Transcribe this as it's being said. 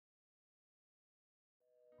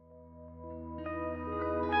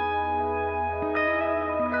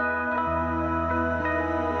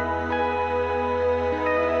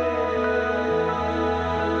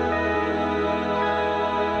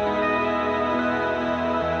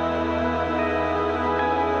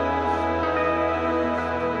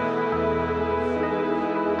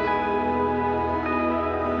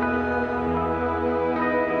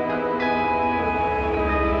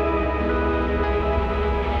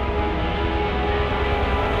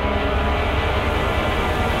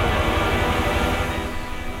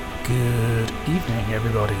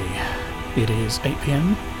everybody. It is 8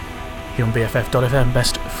 PM here on BFF.FM,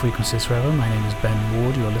 best frequencies forever. My name is Ben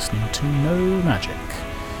Ward. You are listening to No Magic,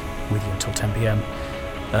 with you until 10 PM.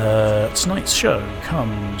 Tonight's show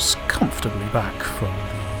comes comfortably back from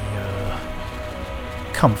the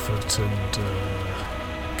comfort and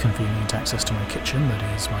convenient access to my kitchen that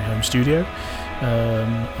is my home studio.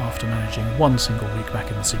 After managing one single week back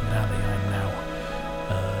in the Sigmund Alley, I am now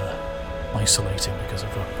isolating because of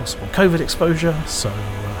a possible COVID exposure, so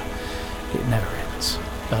it never ends.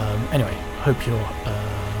 Anyway, hope you're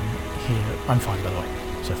here. I'm fine, by the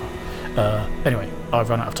way, so far. Anyway, I've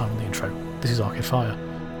run out of time on the intro. This is Arcade Fire.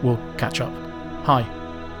 We'll catch up. Hi.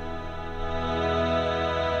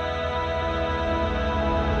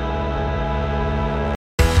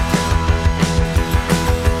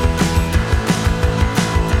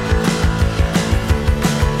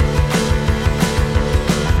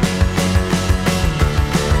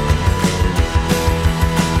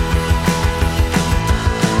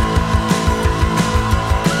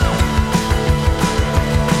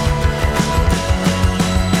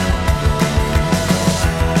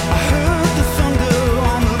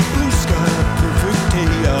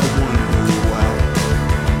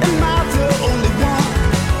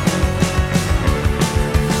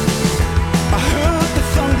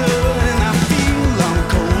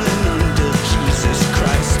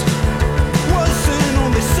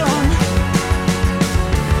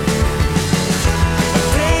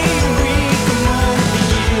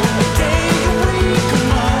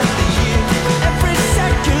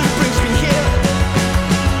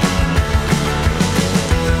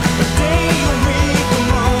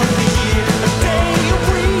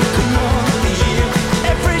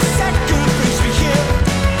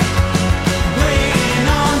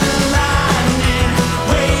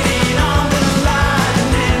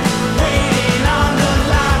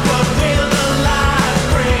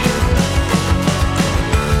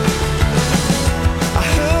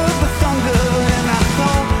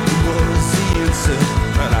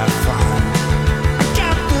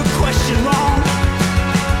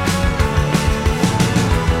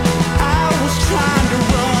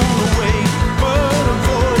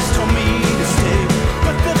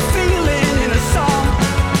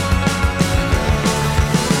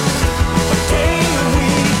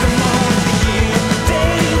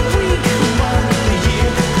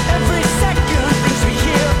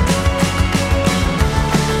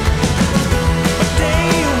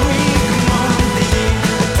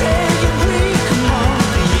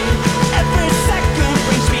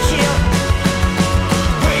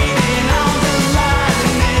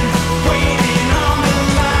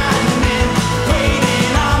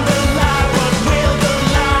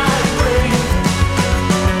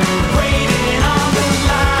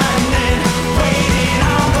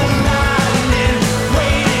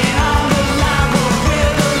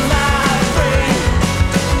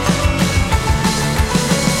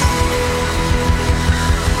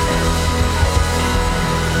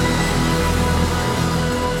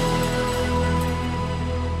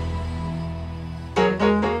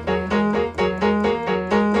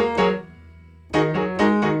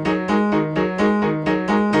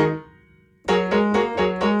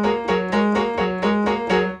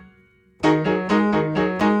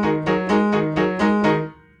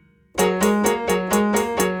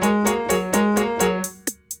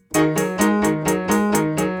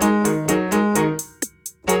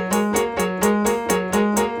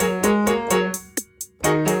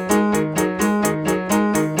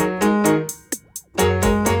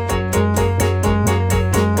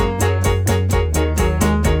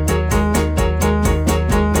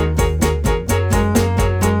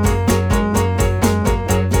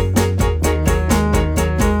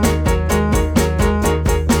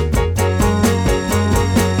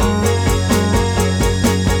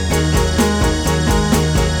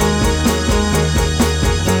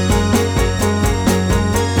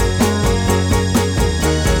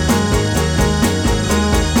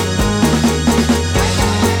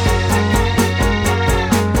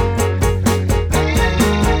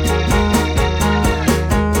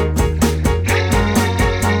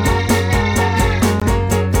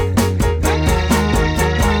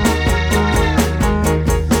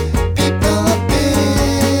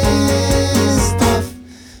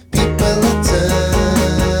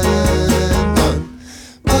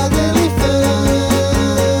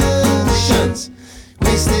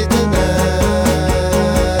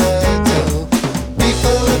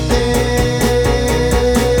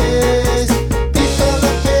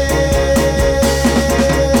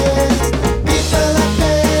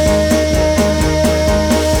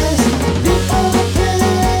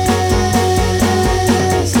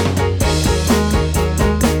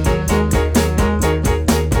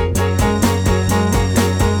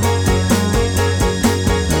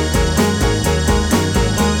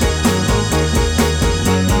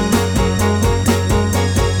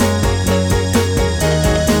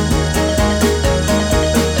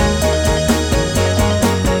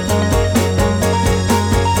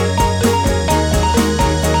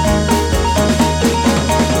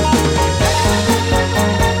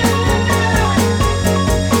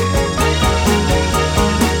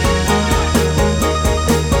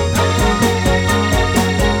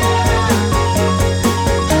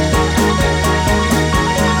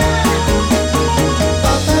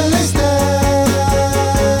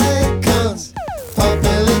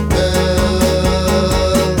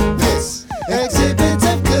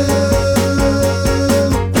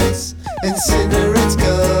 consider its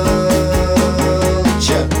culture.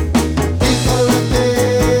 People are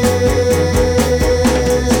pissed.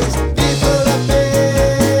 People are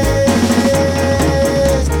pissed.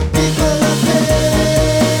 People are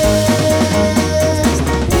pissed.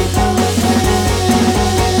 People are pissed.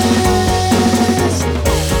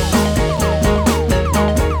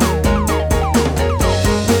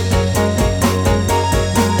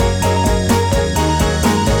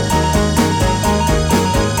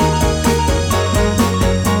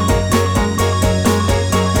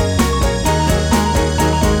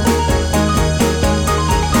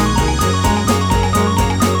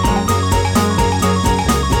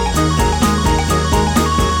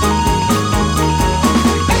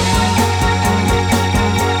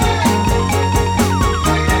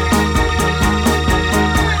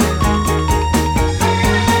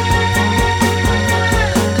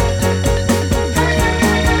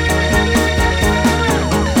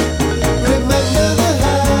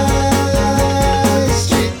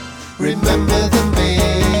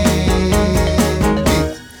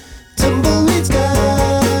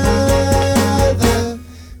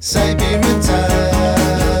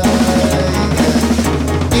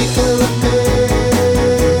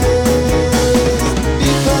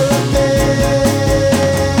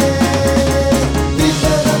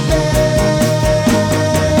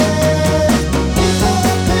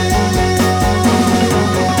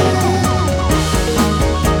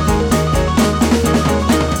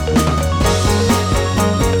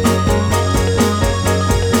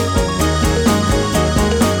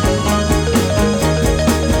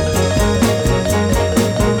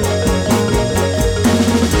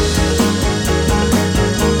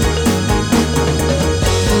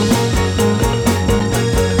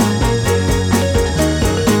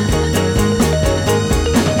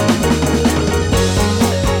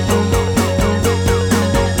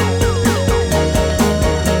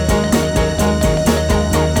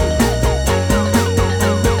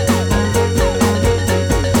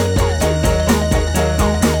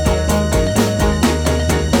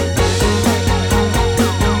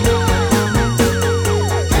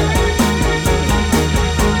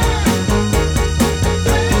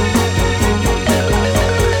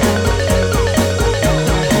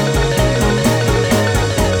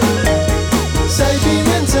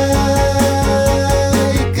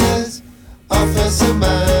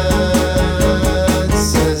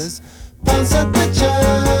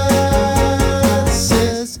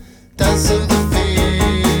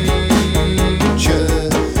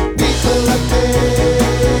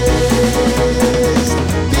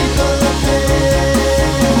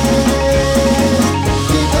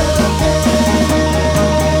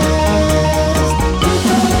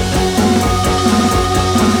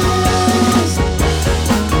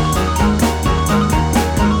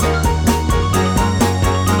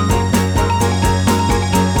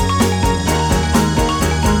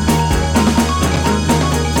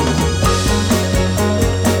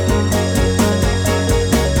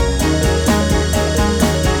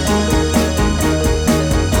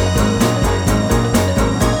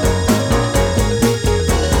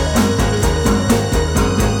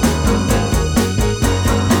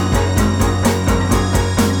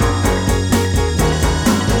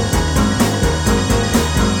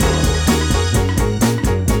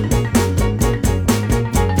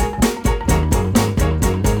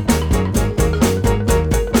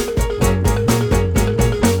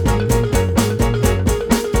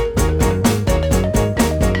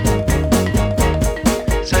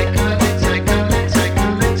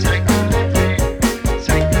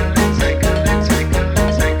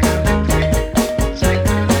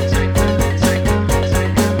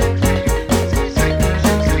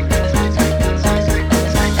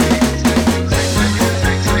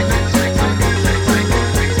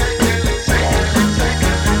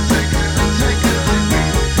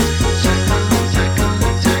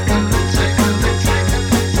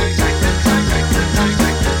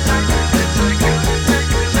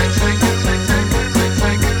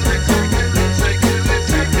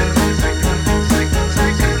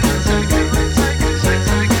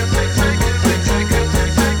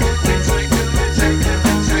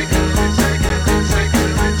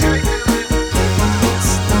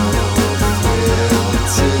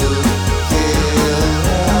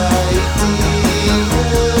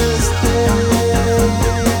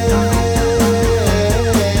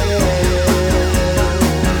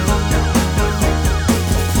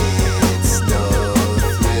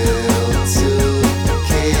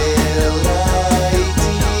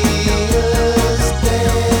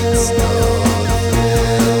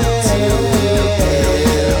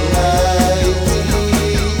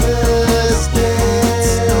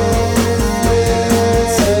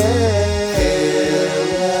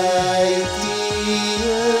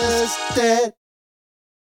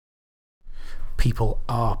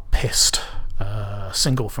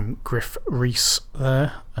 single from Griff Rhys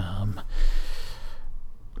there.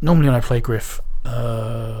 Normally when I play Griff,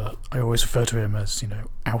 I always refer to him as,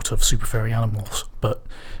 out of Super Furry Animals, but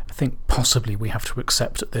I think possibly we have to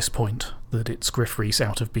accept at this point that it's Griff Rhys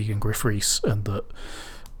out of Vegan Griff Rhys, and that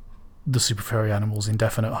the Super Furry Animals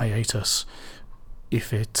indefinite hiatus,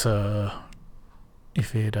 if it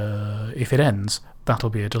ends, that'll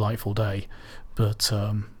be a delightful day. But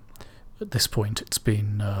at this point, it's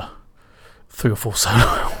been 3 or 4 solo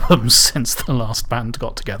albums since the last band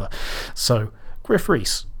got together. So Griff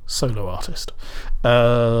Rhys, solo artist.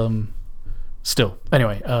 Still,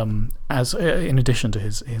 anyway, as in addition to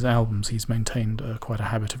his albums, he's maintained quite a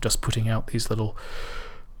habit of just putting out these little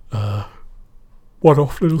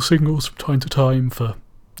one-off little singles from time to time for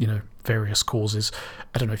various causes.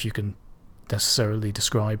 I don't know if you can necessarily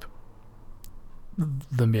describe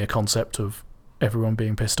the mere concept of everyone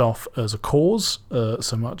being pissed off as a cause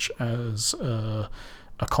so much as a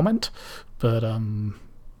comment, but no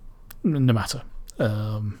matter.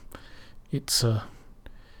 It's a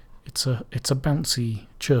bouncy,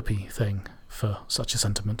 chirpy thing for such a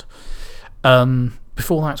sentiment.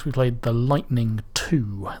 Before that, we played The Lightning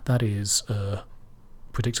 2. That is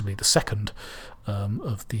predictably the second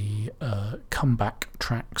of the comeback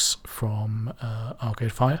tracks from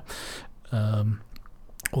Arcade Fire.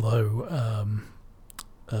 Although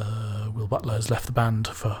Will Butler has left the band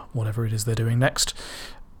for whatever it is they're doing next.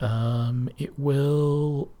 It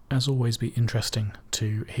will, as always, be interesting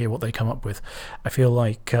to hear what they come up with. I feel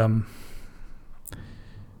like the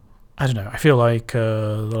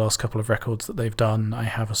last couple of records that they've done, I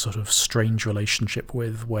have a sort of strange relationship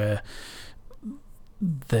with, where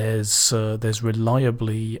there's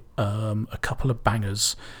reliably a couple of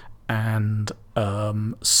bangers, and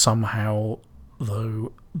somehow,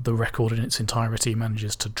 though, the record in its entirety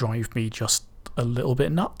manages to drive me just a little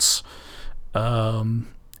bit nuts.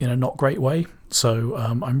 In a not great way. So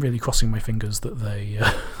I'm really crossing my fingers that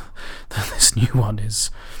that this new one is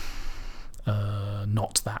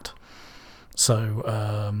not that. So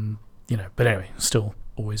but anyway, still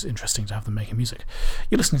always interesting to have them making music.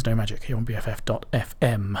 You're listening to No Magic here on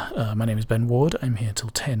BFF.fm. My name is Ben Ward. I'm here till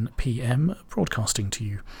 10 p.m. broadcasting to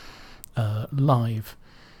you live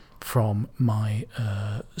from my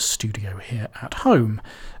studio here at home.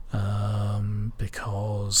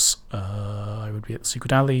 Because I would be at the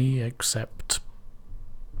Secret Alley, except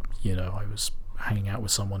I was hanging out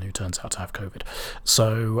with someone who turns out to have COVID,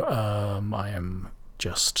 so I am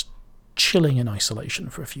just chilling in isolation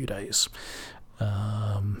for a few days.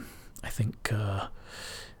 I think the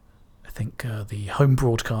home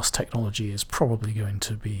broadcast technology is probably going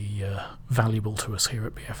to be valuable to us here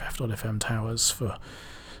at BFF.fm Towers for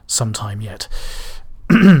some time yet.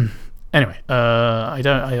 Anyway,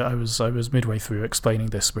 I was midway through explaining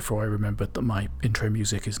this before I remembered that my intro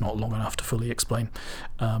music is not long enough to fully explain.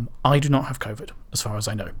 I do not have COVID, as far as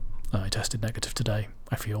I know. I tested negative today.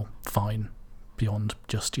 I feel fine, beyond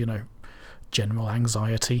just general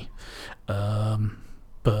anxiety.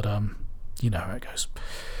 But you know how it goes.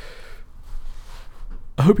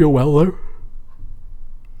 I hope you're well, though.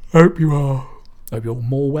 I hope you're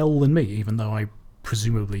more well than me, even though I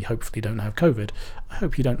presumably, hopefully, don't have COVID. I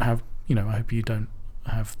hope you don't have, I hope you don't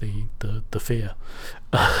have the fear.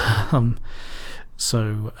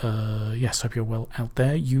 Yes, hope you're well out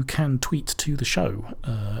there. You can tweet to the show,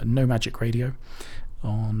 No Magic Radio,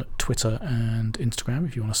 on Twitter and Instagram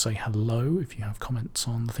if you want to say hello, if you have comments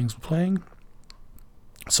on the things we're playing,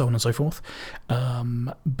 so on and so forth.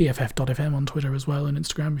 BFF.fm on Twitter as well and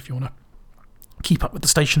Instagram if you want to keep up with the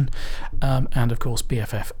station. And of course,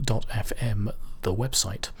 BFF.fm, the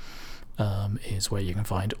website, is where you can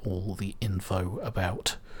find all the info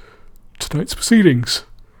about tonight's proceedings.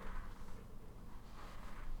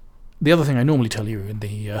 The other thing I normally tell you in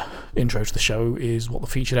the intro to the show is what the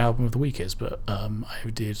featured album of the week is, but I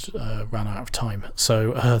did run out of time.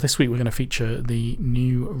 So this week we're going to feature the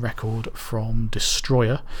new record from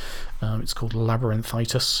Destroyer. It's called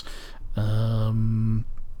Labyrinthitis.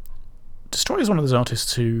 Destroyer is one of those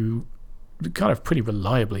artists who kind of pretty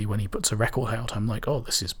reliably, when he puts a record out, I'm like, oh,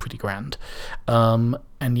 this is pretty grand. And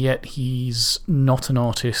yet he's not an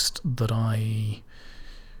artist that I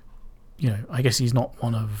guess he's not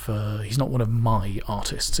one of my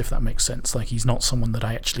artists, if that makes sense. Like, he's not someone that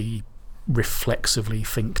I actually reflexively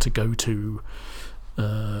think to go to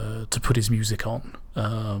put his music on,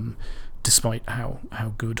 despite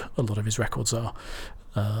how good a lot of his records are.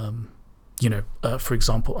 For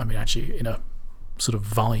example, I mean, actually, in a sort of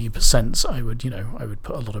vibe sense, I would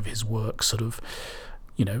put a lot of his work sort of,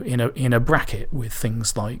 in a bracket with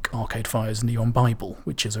things like Arcade Fire's Neon Bible,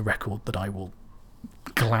 which is a record that I will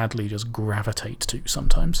gladly just gravitate to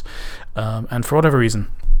sometimes. And for whatever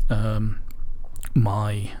reason,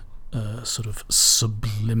 my sort of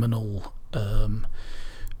subliminal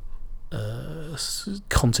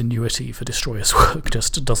continuity for Destroyer's work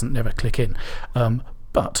just doesn't never click in.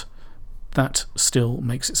 But that still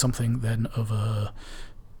makes it something then of a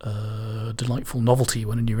delightful novelty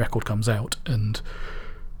when a new record comes out, and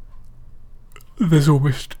there's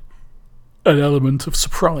almost an element of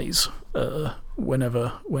surprise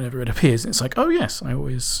whenever it appears. It's like, oh yes, I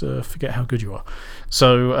always forget how good you are.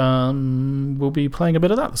 So we'll be playing a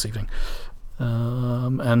bit of that this evening,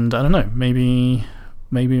 and I don't know, maybe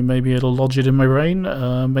it'll lodge it in my brain.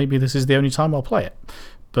 Maybe this is the only time I'll play it,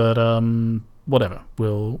 but whatever,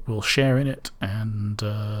 we'll share in it, and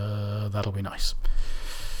that'll be nice.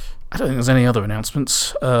 I don't think there's any other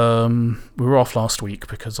announcements. We were off last week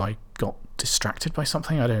because I got distracted by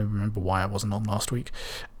something. I don't remember why I wasn't on last week.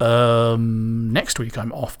 Next week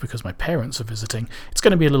I'm off because my parents are visiting. It's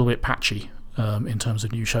going to be a little bit patchy in terms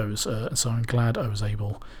of new shows, so I'm glad I was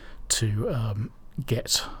able to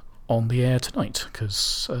get on the air tonight,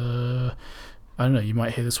 because I don't know, you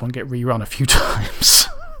might hear this one get rerun a few times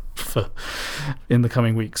in the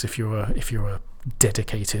coming weeks if you're a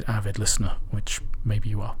dedicated avid listener, which maybe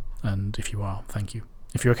you are. And if you are, thank you.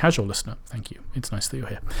 If you're a casual listener, thank you. It's nice that you're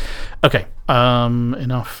here. Okay,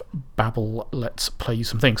 enough babble. Let's play you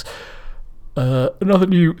some things. Another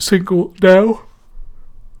new single now.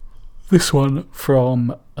 This one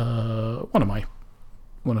from one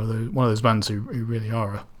of those bands who really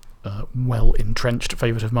are a well entrenched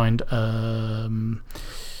favourite of mine.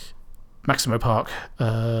 Maximo Park.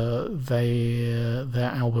 Their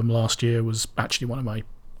album last year was actually one of my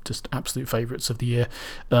just absolute favourites of the year.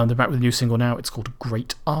 They're back with a new single now. It's called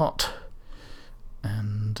Great Art,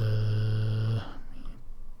 and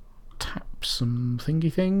tap some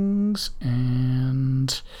thingy things,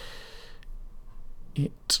 and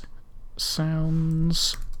it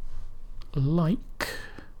sounds like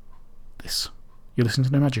this. You're listening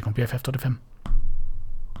to No Magic on BFF.fm.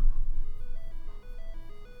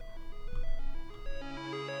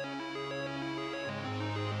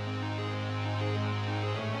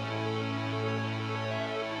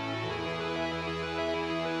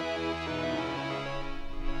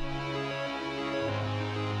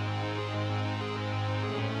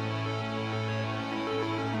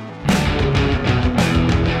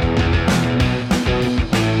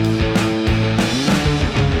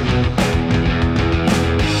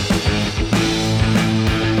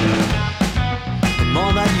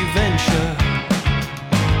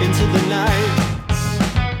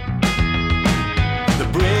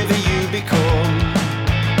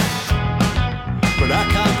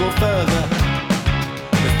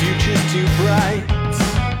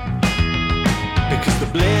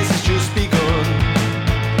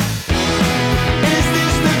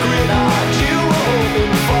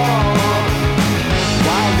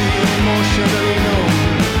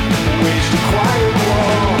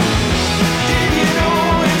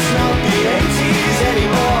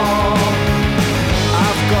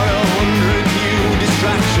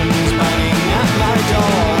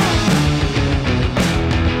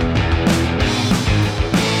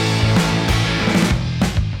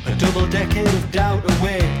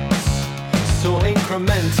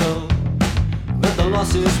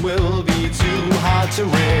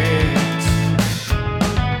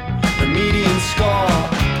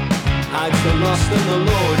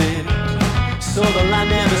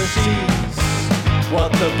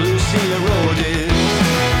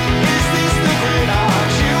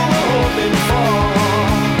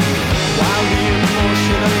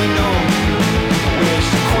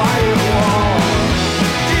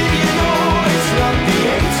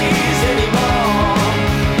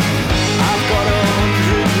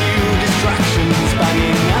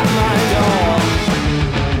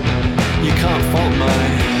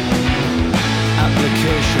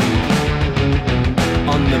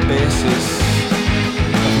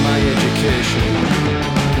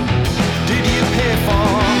 Did you pay for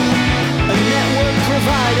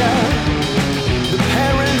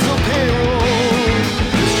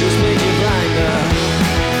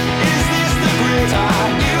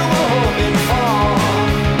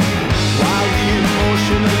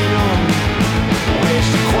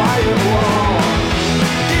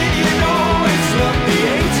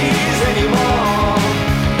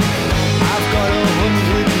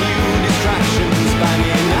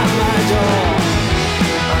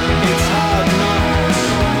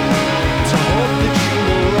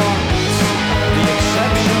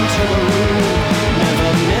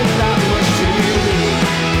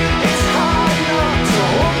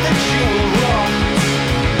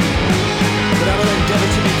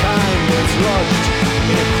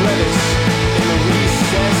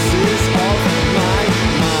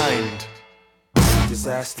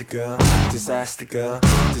disaster girl, disaster girl,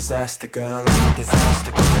 disaster girl, I'm a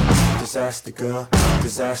disaster girl, disaster girl,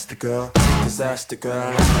 disaster girl, disaster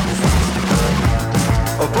girl, I'm a disaster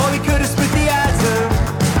girl. Oh boy, we could have split the atom,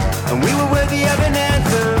 and we were worthy of an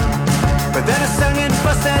anthem. But then I sung in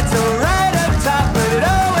falsetto right up top, but it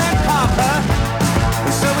all went copper.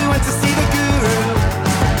 And so we went to see the guru,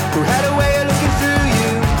 who had a way of looking through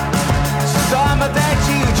you. Saw my bad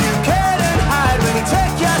juju, couldn't hide when he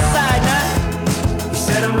took your side. Now he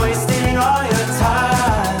said, I'm wasting all your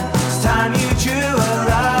time. It's time you drew a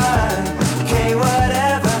line. Okay,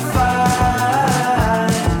 whatever,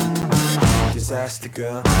 fine. Disaster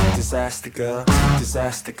girl, disaster girl,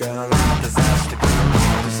 disaster girl, I'm a disaster girl,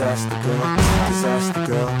 disaster girl, disaster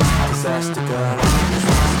girl, disaster girl, I'm a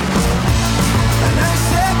disaster girl. And I'm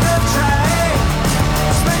sick of trying,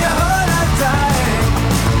 spend your whole life dying,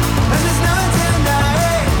 and there's no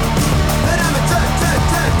denying that I'm a disaster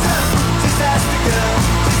girl,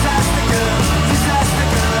 disaster girl, disaster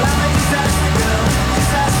girl, I'm a disaster girl,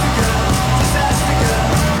 disaster girl, disaster girl.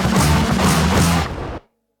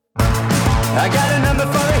 I got a number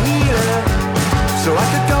for a healer, so I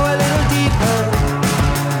could go a little deeper,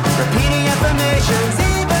 repeating affirmations,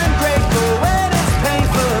 even grateful when it's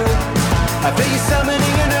painful. I feel you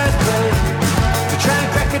summoning an earthquake to try and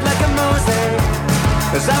crack it like a mosaic,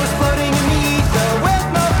 as I was floating in the ether with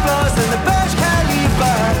more flaws than the Burj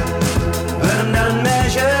Khalifa. But I'm done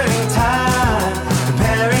measuring time,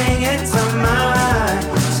 comparing it to mine.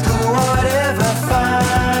 It's cool, whatever,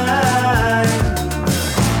 fine.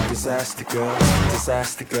 Disaster girl,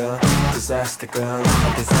 disaster girl, disaster girl, I'm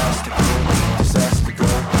a disaster girl, disaster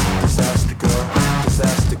girl, disaster girl,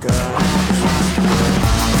 disaster girl, I'm a disaster girl.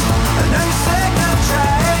 I know you're sick of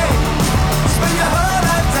trying, spend your whole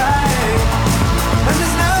life dying, and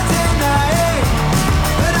there's no denying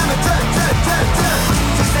that I'm a disaster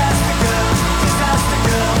girl, disaster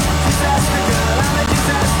girl, disaster girl, I'm a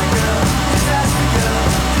disaster girl, disaster girl,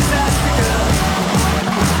 disaster girl.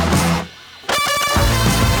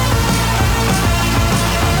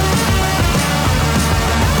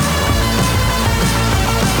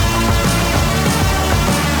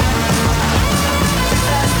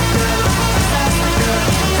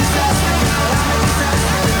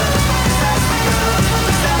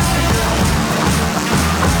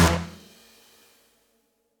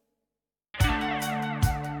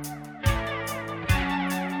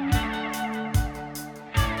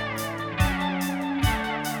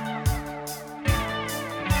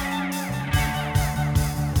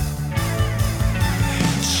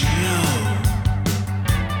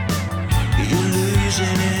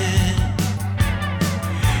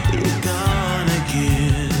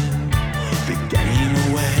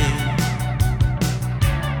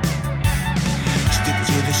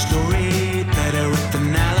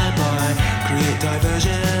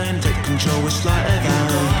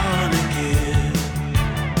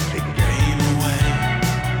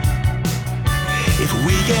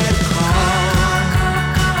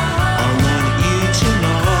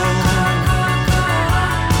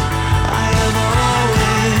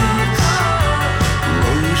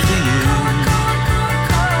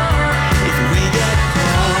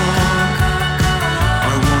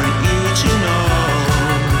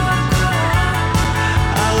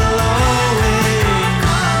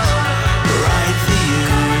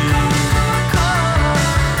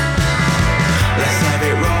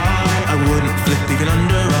 Flip, you can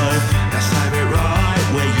under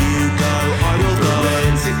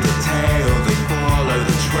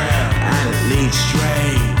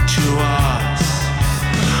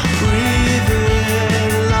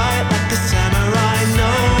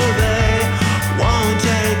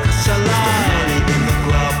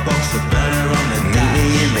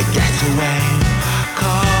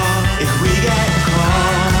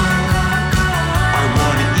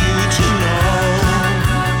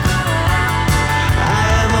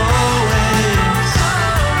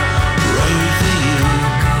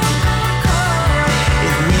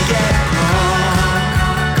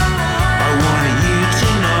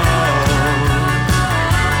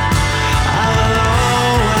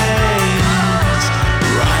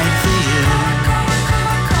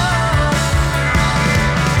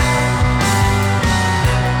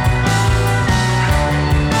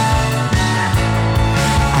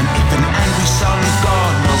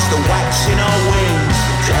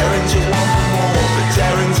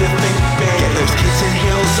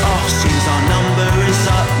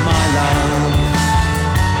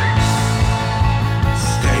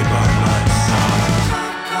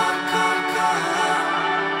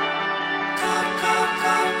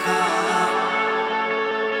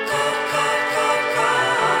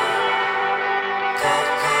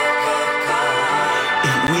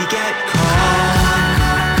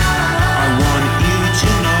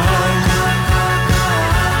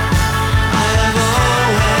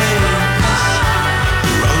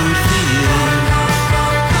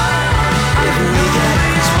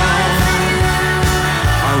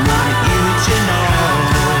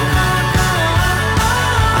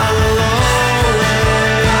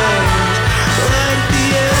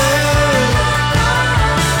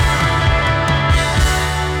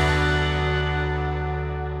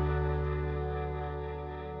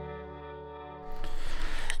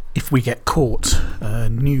If We Get Caught,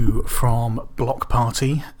 new from Block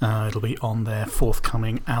Party. It'll be on their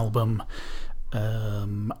forthcoming album,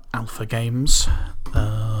 Alpha Games.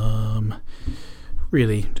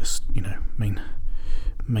 Really just,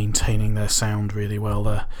 maintaining their sound really well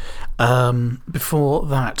there. Before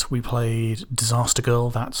that, we played Disaster Girl.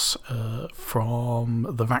 That's from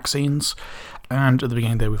The Vaccines. And at the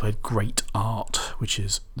beginning there, we played Great Art, which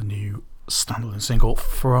is the new standalone single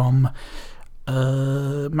from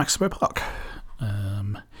Maximo Park.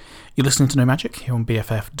 You're listening to No Magic here on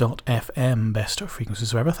BFF.FM, best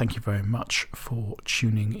frequencies forever. Thank you very much for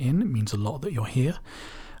tuning in. It means a lot that you're here.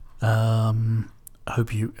 I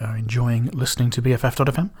hope you are enjoying listening to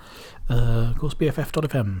BFF.FM. Of course,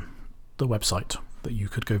 BFF.FM, the website that you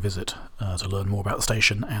could go visit to learn more about the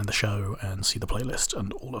station and the show and see the playlist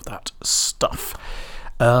and all of that stuff.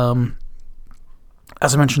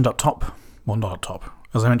 As I mentioned up top, well, not up top,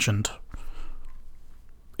 as I mentioned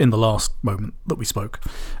in the last moment that we spoke,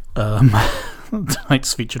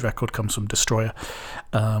 tonight's featured record comes from Destroyer.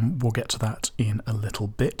 We'll get to that in a little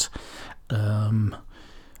bit. I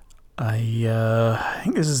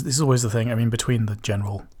think this is always the thing. I mean, between the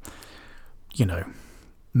general,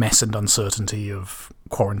 mess and uncertainty of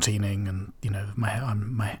quarantining, and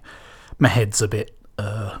my head's a bit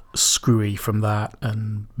screwy from that,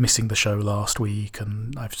 and missing the show last week,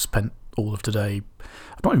 and I've spent all of today.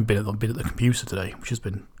 I've not even been at the computer today, which has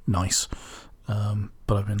been nice.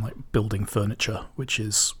 But I've been building furniture, which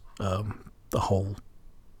is the whole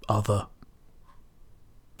other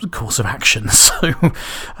course of action. So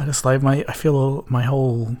I just I feel my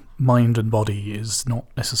whole mind and body is not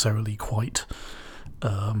necessarily quite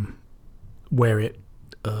where it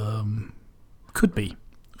could be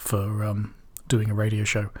for doing a radio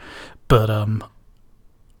show. But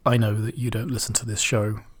I know that you don't listen to this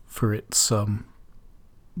show for its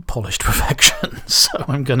polished perfection, so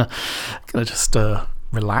I'm gonna just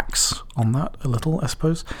relax on that a little, I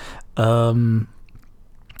suppose. I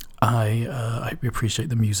appreciate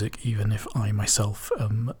the music, even if I myself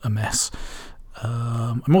am a mess.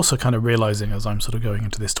 I'm also kind of realising as I'm sort of going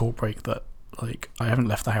into this talk break that I haven't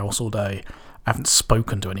left the house all day, I haven't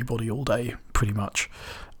spoken to anybody all day, pretty much.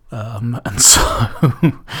 And so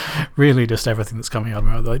really just everything that's coming out of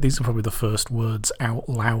my mouth, these are probably the first words out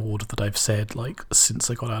loud that I've said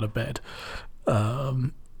since I got out of bed.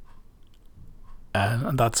 And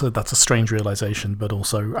that's a strange realisation, but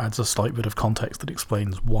also adds a slight bit of context that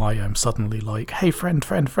explains why I'm suddenly hey, friend,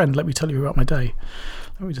 let me tell you about my day.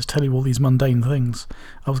 Let me just tell you all these mundane things.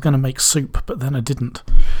 I was going to make soup, but then I didn't.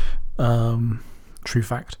 True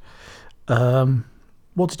fact.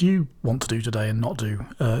 What did you want to do today and not do?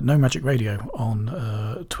 No Magic Radio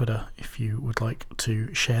on Twitter, if you would like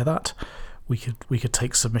to share that. We could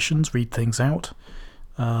take submissions, read things out.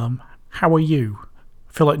 How are you?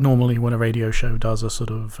 I feel like normally when a radio show does a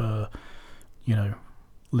sort of,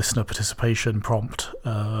 listener participation prompt,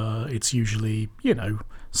 it's usually,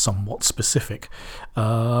 somewhat specific.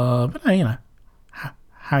 But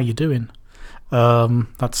how you doing?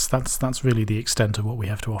 That's really the extent of what we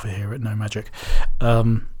have to offer here at No Magic.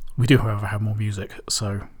 We do, however, have more music,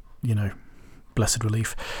 so, blessed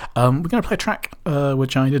relief. We're going to play a track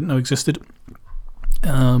which I didn't know existed.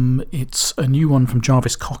 It's a new one from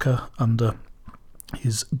Jarvis Cocker under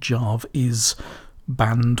his Jarv Is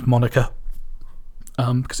band moniker,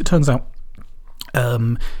 because it turns out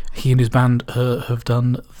he and his band have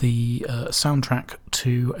done the soundtrack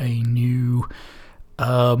to a new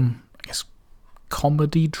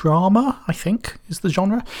comedy drama, I think is the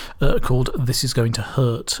genre, called This Is Going to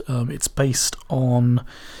Hurt. It's based on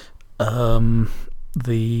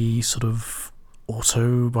the sort of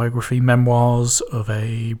autobiography memoirs of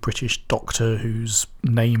a British doctor whose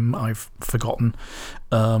name I've forgotten,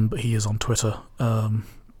 but he is on Twitter,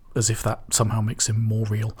 as if that somehow makes him more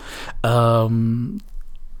real.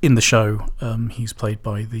 In the show, he's played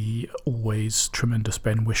by the always tremendous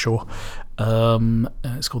Ben Whishaw.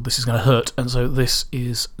 It's called This Is Going to Hurt, and so this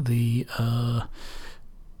is the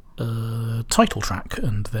title track,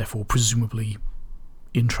 and therefore presumably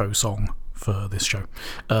intro song for this show.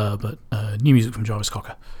 But new music from Jarvis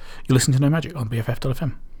Cocker. You're listening to No Magic on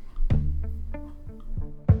BFF.FM.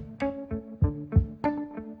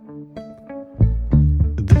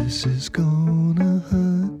 This is gonna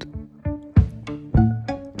hurt.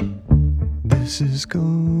 This is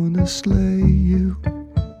gonna slay you.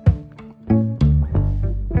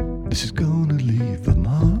 This is gonna leave a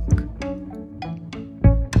mark.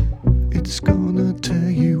 It's gonna tear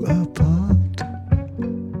you apart.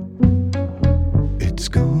 It's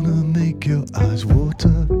gonna make your eyes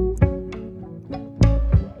water.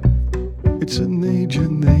 It's a major,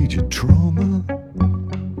 major trauma.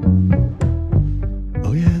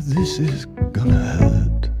 This is gonna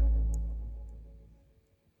hurt.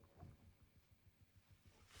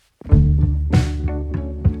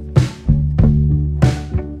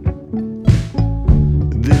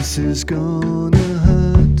 This is gonna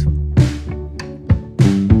hurt.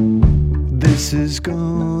 This is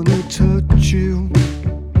gonna touch you.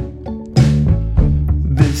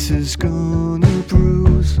 This is gonna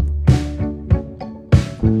bruise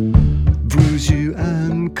you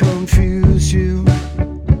and confuse you.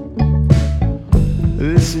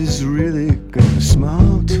 This is really gonna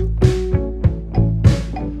smart.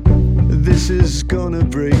 This is gonna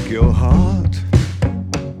break your heart.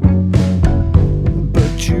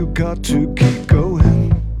 But you got to keep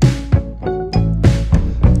going.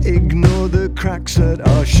 Ignore the cracks that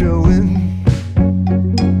are showing.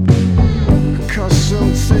 'Cause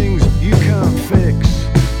some things you can't fix.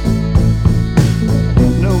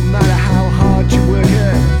 No matter how hard you work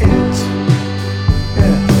at it,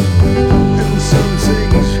 yeah. And some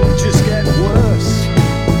things just get worse.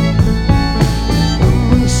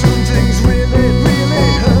 Some things really, really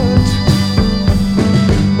hurt.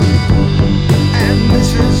 And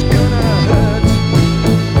this is gonna hurt.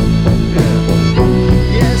 Yeah.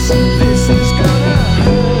 Yes, this is gonna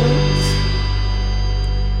hurt.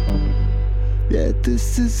 Yeah, this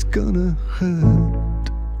is gonna hurt.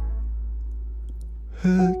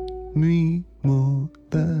 Hurt me more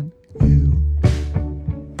than you.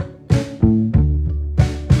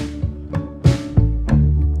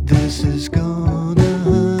 This is gonna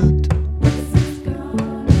hurt.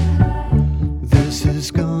 This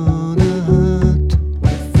is gonna hurt.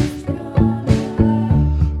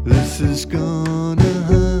 This is gonna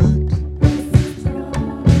hurt.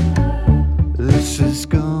 This is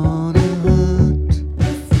gonna hurt.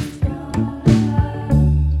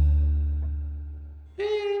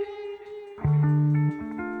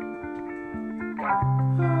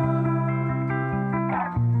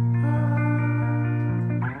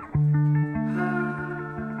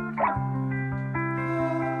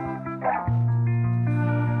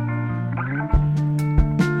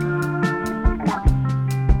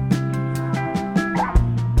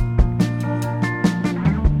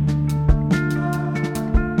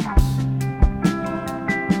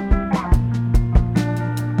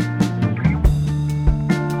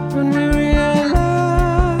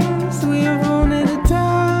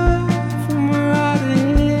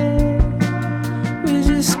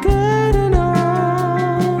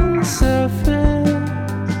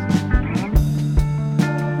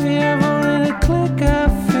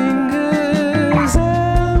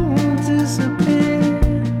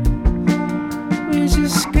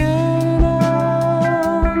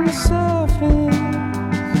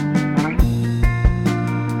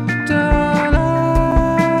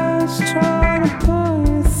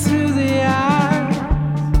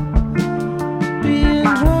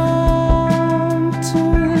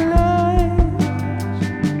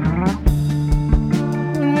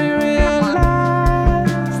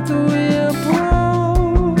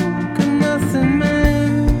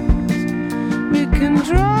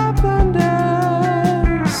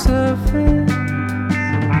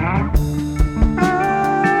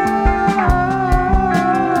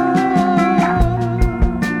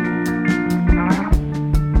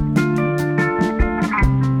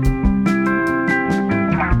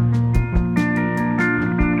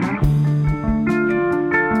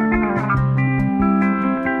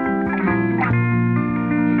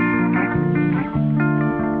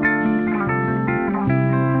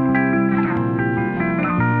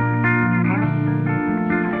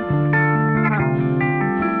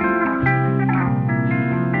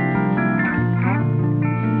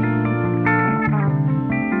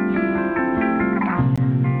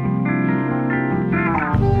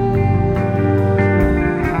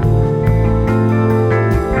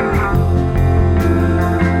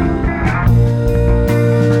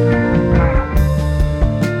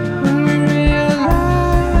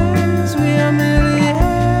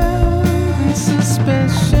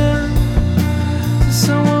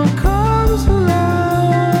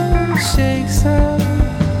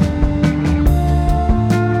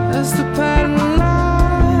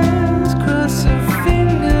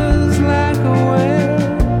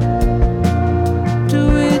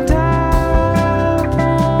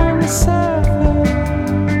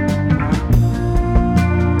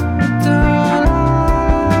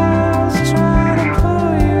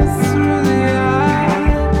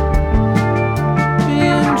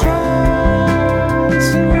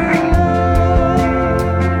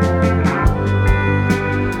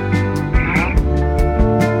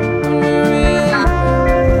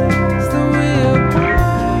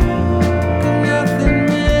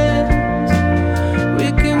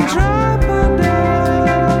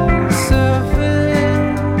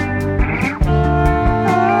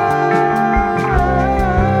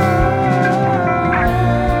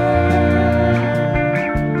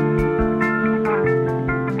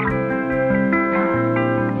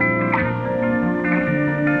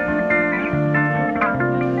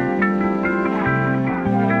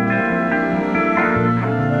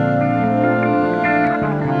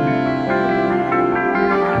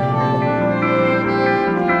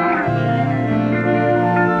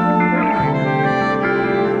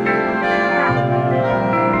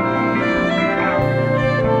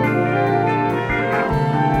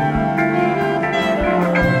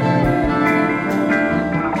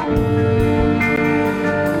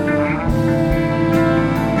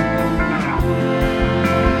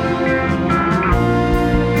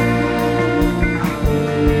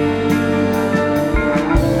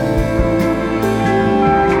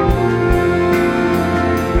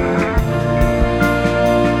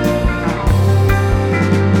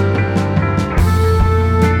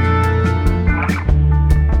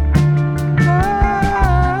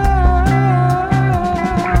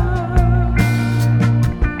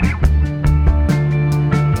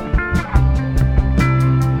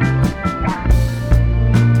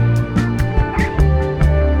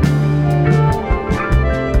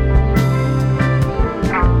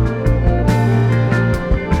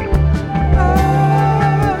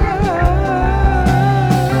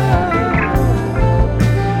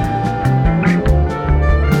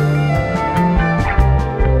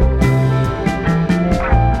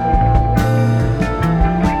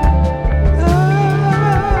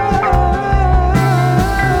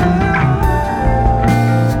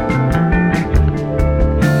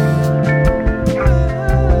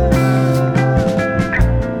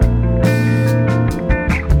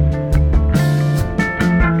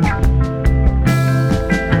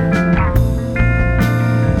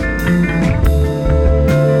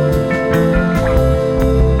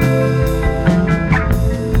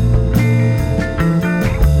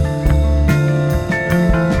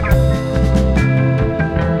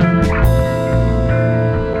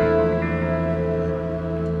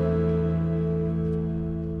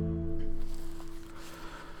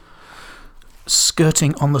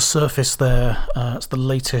 skirting on the surface there. It's the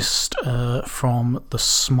latest from The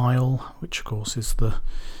Smile, which of course is the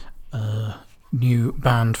new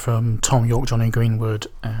band from Tom York, Johnny Greenwood,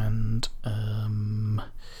 and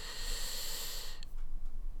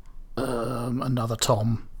another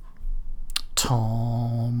Tom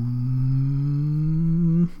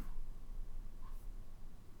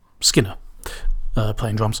Skinner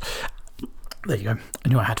playing drums. There you go. I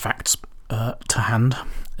knew I had facts to hand.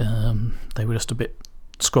 They were just a bit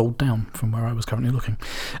scrolled down from where I was currently looking.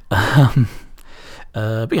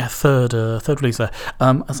 But yeah, third release there.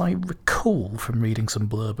 As I recall from reading some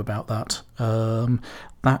blurb about that,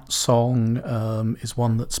 that song is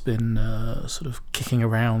one that's been sort of kicking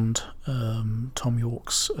around Tom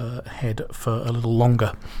York's head for a little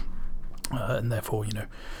longer, and therefore,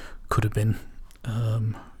 could have been,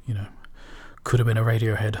 could have been a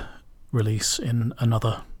Radiohead release in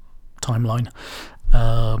another timeline,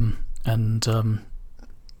 and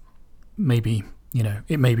maybe.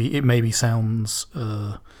 It maybe sounds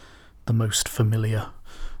the most familiar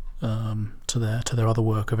to their other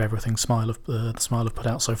work of everything the Smile have put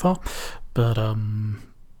out so far, but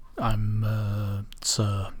it's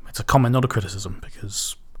a comment, not a criticism,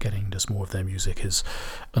 because getting just more of their music is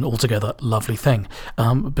an altogether lovely thing.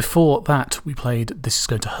 Before that, we played This Is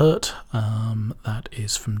Going to Hurt. That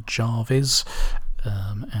is from Jarvis,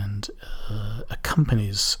 and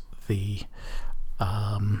accompanies the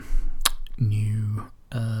new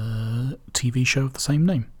TV show of the same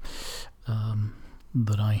name,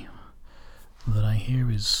 that I hear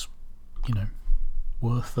is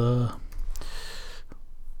worth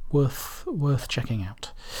checking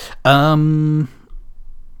out.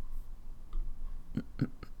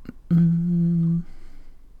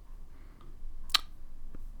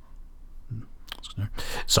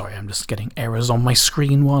 Sorry, I'm just getting errors on my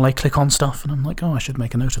screen while I click on stuff, and I'm like, I should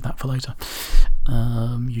make a note of that for later.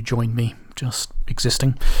 You join me just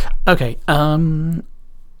existing. Okay,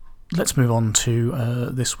 let's move on to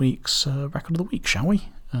this week's Record of the Week, shall we?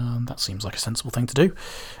 That seems like a sensible thing to do.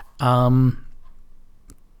 What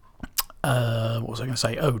was I going to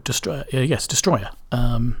say? Oh, Destroyer. Yes, Destroyer.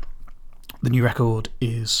 The new record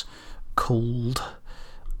is called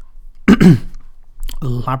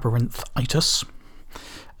Labyrinthitis.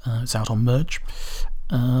 It's out on Merge.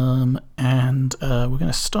 And we're going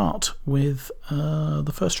to start with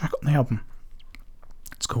the first track on the album.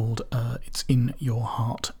 It's called It's In Your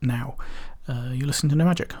Heart Now. You're listening to No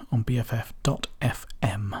Magic on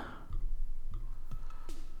BFF.fm.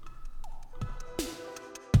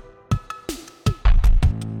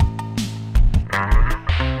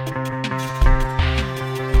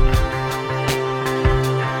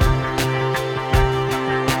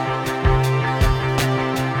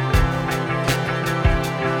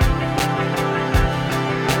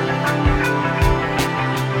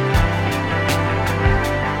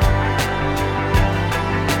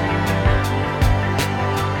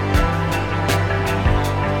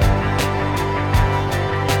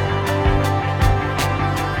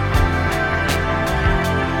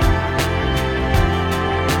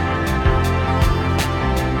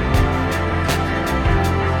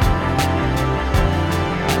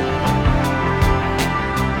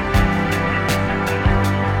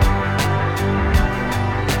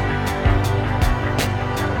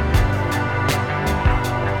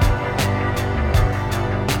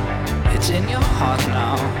 It's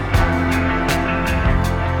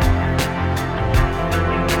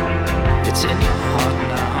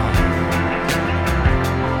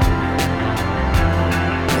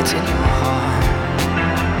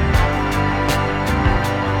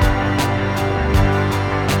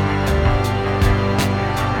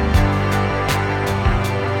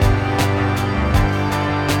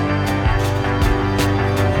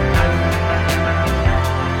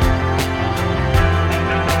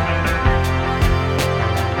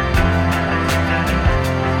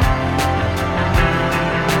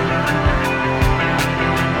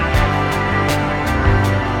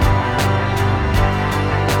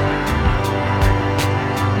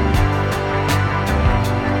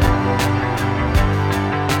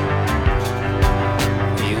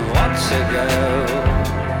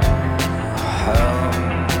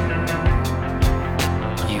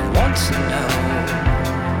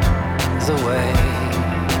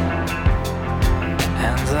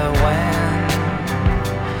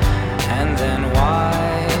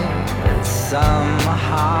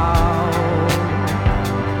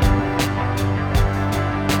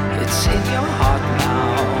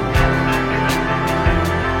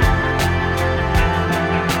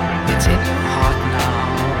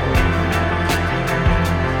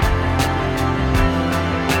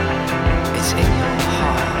in your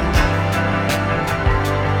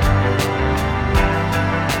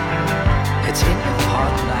It's in your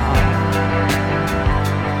heart now.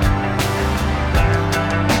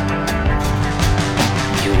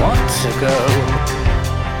 You want to go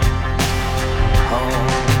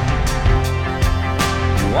home.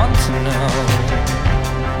 You want to know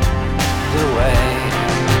the way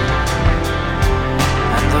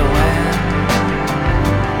and the when.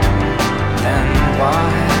 Then why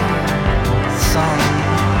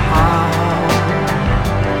somehow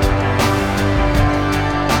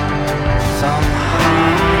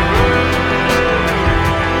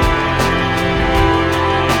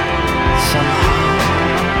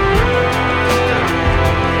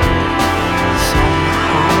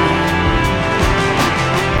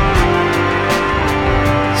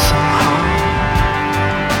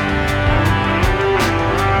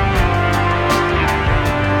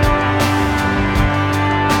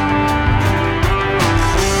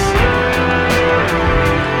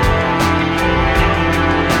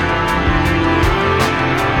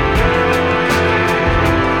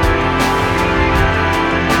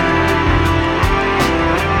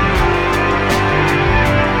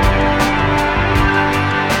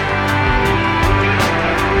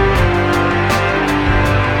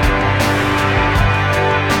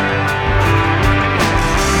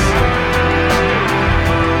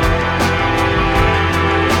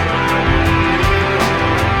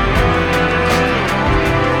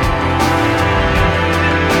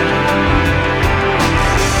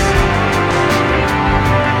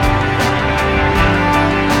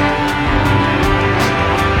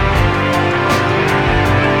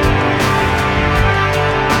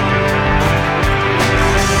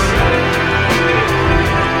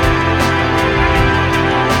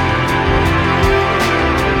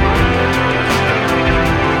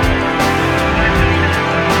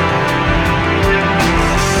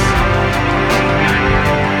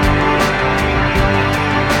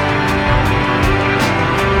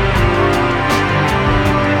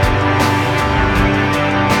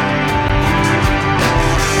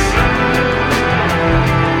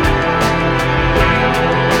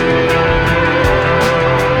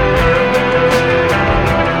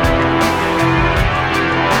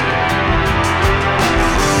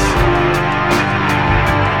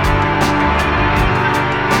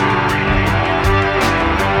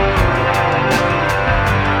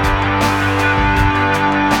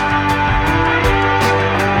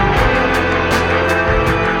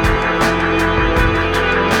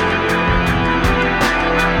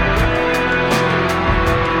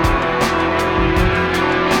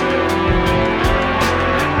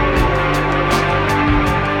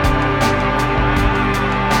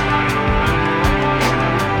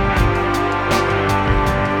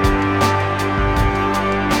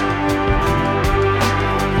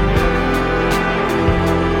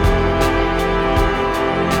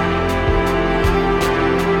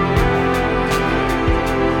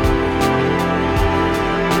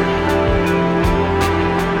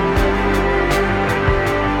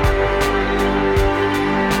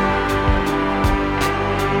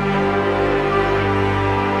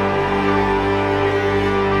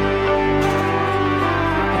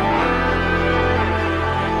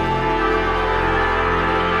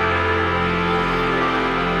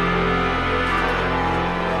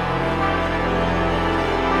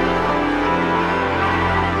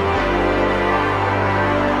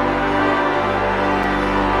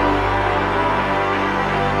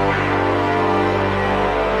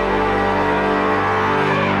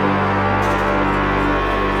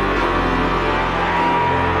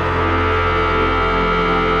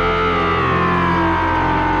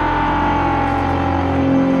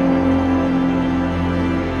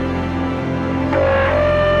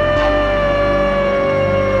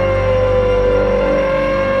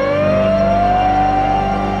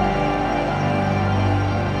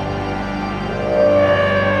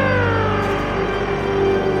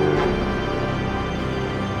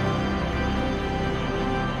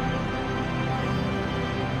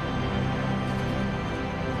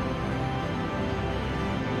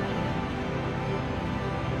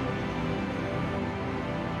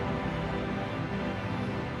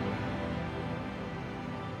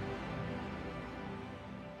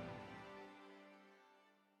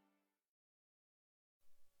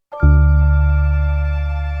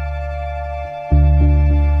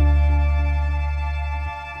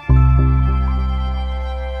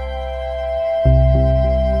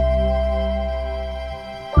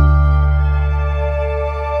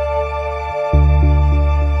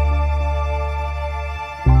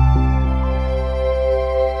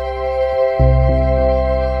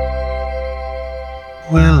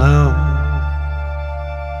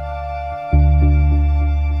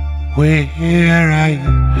Where are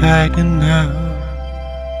you hiding now?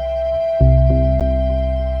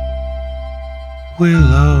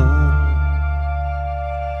 Willow,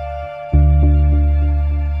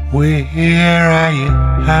 where are you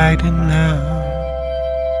hiding now?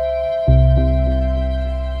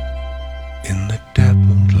 In the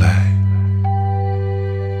dappled light,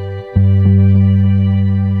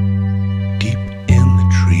 deep in the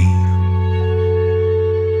tree,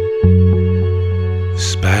 the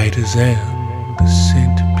spiders and the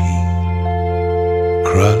centipede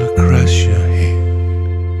crawl across your hand,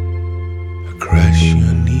 across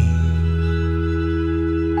your knee.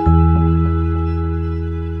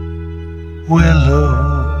 Willow,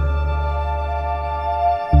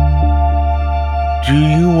 do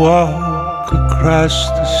you walk across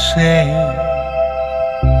the sand?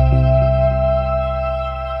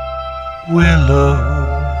 Willow,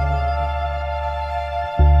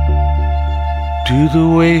 do the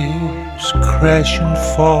waves crash and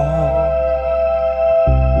fall,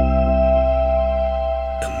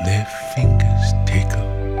 and their fingers tickle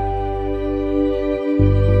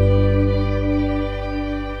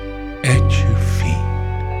at your feet,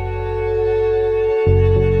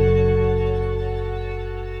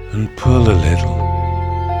 and pull a little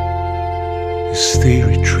as they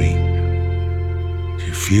retreat? Do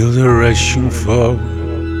you feel the rushing forward,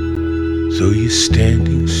 though you're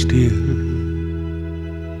standing still?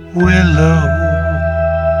 Willow,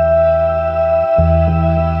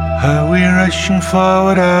 are we rushing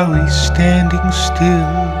forward? Are we standing still?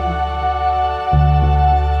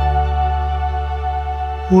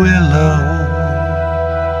 Willow,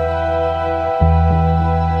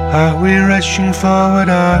 are we rushing forward?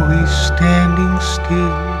 Are we standing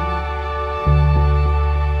still?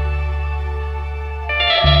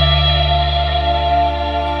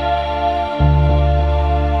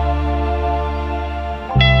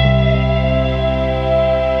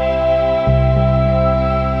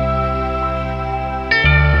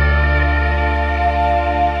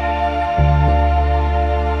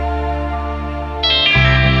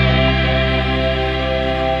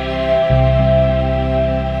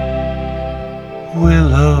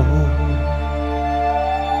 Willow,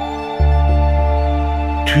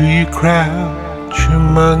 do you crouch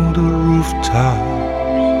among the rooftops?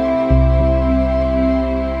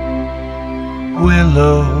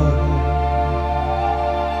 Willow,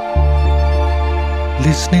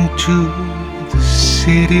 listening to the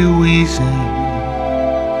city wheezing,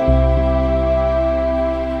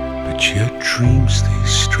 but your dreams they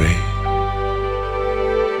stray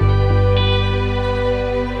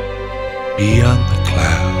beyond the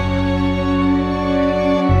cloud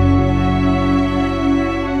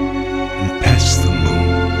and past the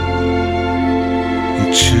moon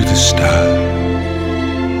into the stars.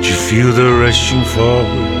 Do you feel the rushing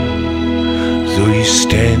forward, though you're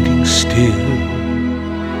standing still?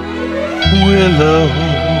 Willow,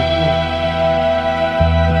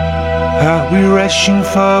 are we rushing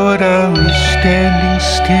forward? Are we standing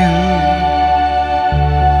still?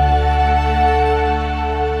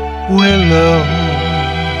 Willow,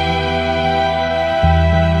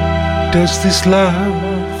 does this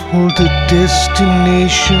love hold a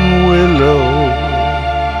destination? Willow,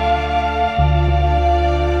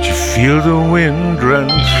 do you feel the wind run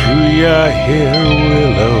through your hair?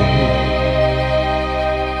 Willow,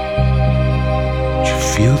 do you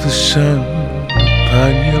feel the sun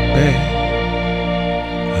upon your back?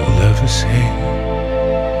 A lover's hand,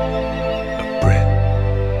 a breath.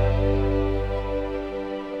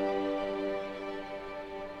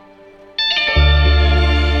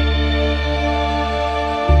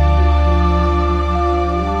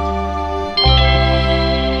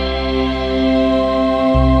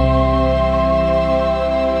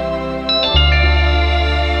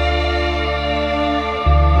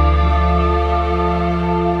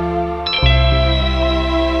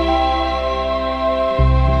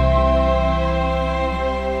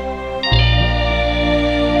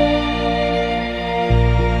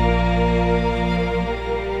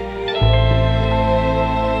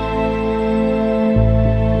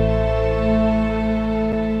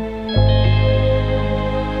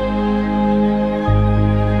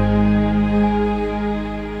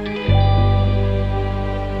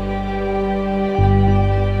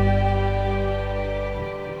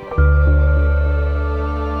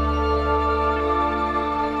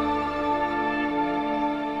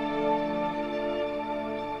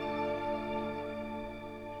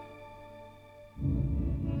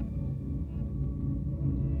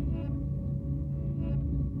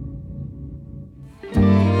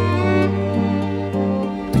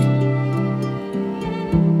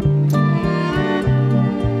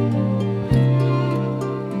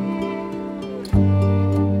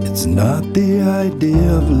 It's not the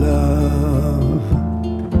idea of love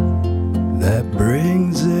that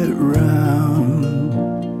brings it round.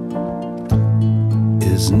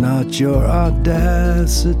 It's not your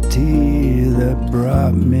audacity that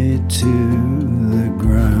brought me to the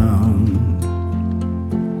ground.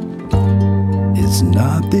 It's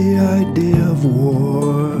not the idea of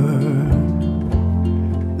war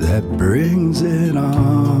that brings it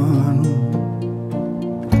on.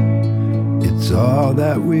 It's all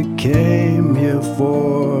that we came here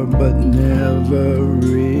for, but never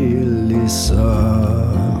really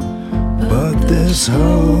saw. But this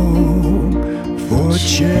hope for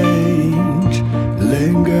change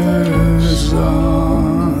lingers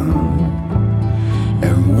on.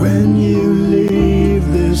 And when you leave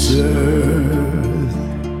this earth,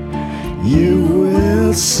 you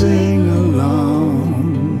will sing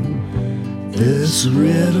along this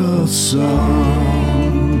riddle song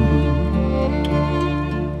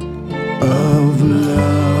of love.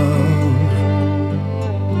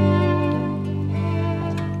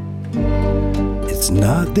 It's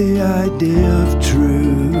not the idea of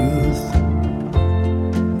truth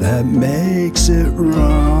that makes it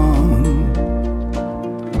wrong,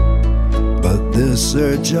 but the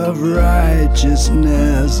search of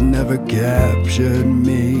righteousness never captured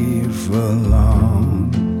me for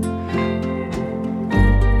long.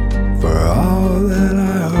 For all that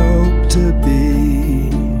I hope to be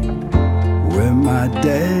when my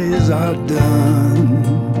days are done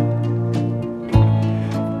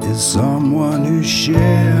is someone who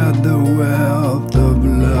shared the wealth of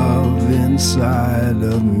love inside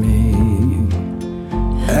of me.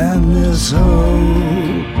 And this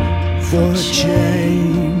hope for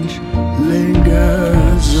change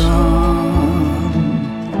lingers on.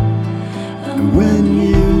 And when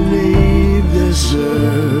you leave this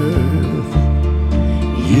earth,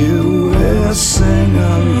 you will sing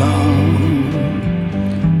along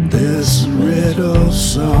this riddle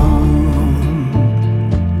song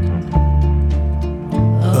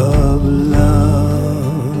of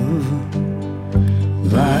love,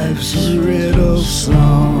 life's riddle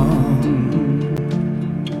song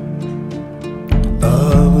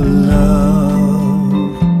of love.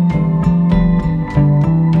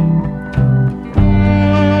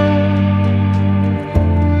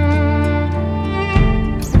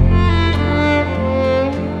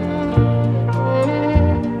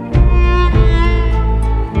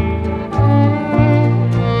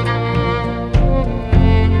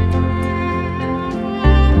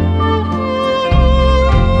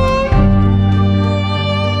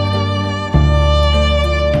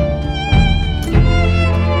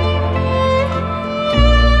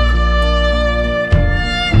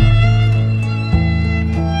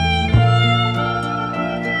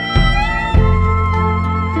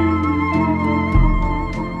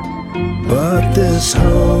 But this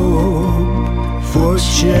hope for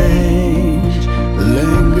change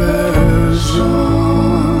lingers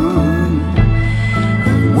on.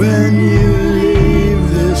 And when you leave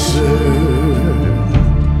this earth,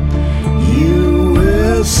 you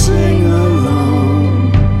will sing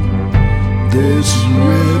along this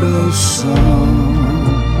riddle song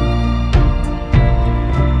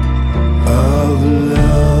of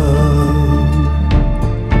love,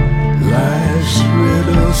 life's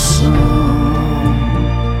riddle song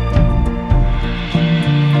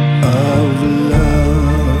of love.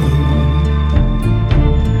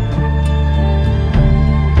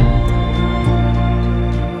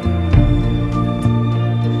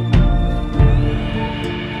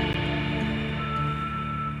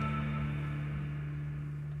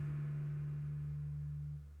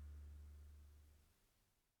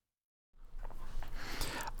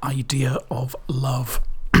 Idea of Love.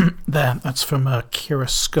 There, that's from Kira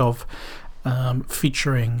Skov,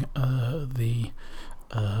 featuring the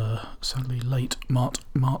sadly late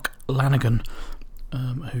Mark Lanigan,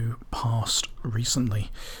 who passed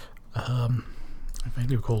recently. I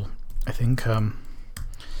vaguely recall, I think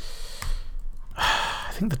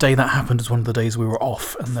the day that happened is one of the days we were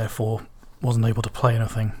off, and therefore wasn't able to play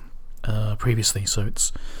anything previously, so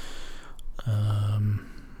it's I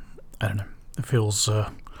don't know, it feels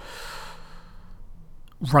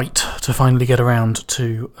right to finally get around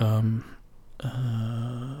to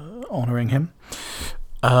honouring him.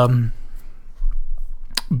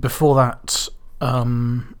 Before that,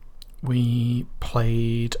 we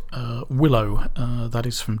played Willow, that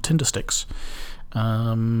is from Tindersticks.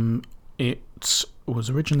 It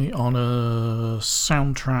was originally on a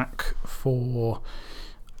soundtrack for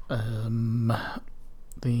the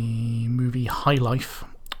movie High Life,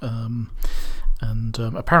 and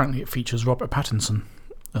apparently it features Robert Pattinson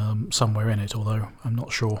somewhere in it, although I'm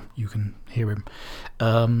not sure you can hear him.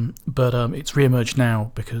 But it's re-emerged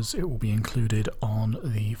now because it will be included on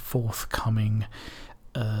the forthcoming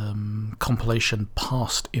compilation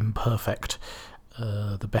Past Imperfect,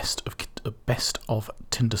 the best of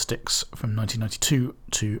Tindersticks from 1992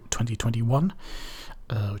 to 2021,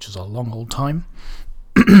 which is a long old time.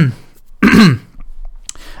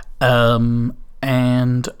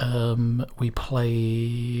 And we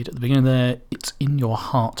played at the beginning there It's In Your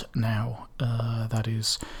Heart Now. That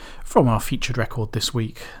is from our featured record this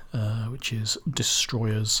week, which is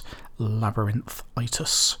Destroyer's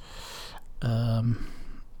Labyrinthitis.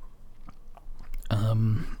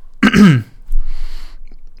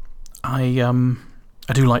 I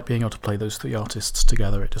do like being able to play those three artists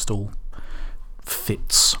together. It just all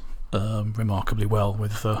fits remarkably well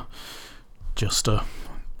with just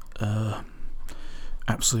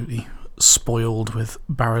absolutely spoiled with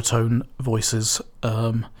baritone voices.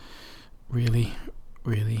 Really,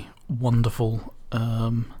 really wonderful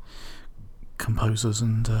composers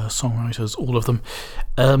and songwriters, all of them.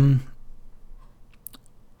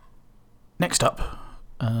 Next up,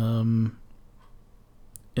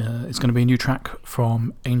 it's going to be a new track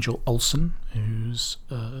from Angel Olsen, whose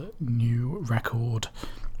new record,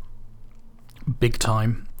 Big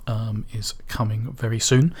Time, is coming very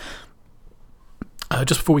soon.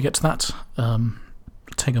 Just before we get to that,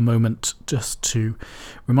 take a moment just to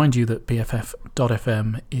remind you that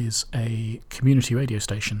BFF.FM is a community radio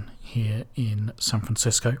station here in San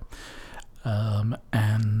Francisco,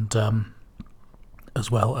 and as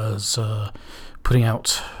well as putting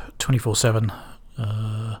out 24/7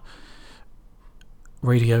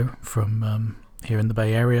 radio from here in the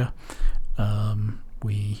Bay Area.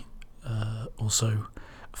 We also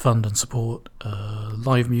fund and support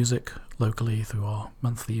live music locally through our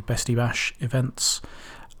monthly Bestie Bash events.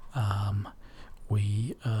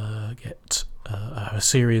 We get a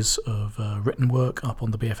series of written work up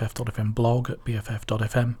on the BFF.FM blog at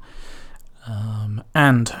BFF.FM,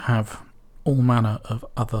 and have all manner of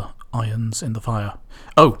other irons in the fire.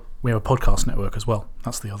 Oh, we have a podcast network as well.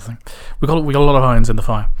 That's the other thing. We got a lot of irons in the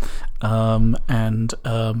fire, and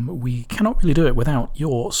we cannot really do it without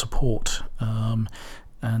your support.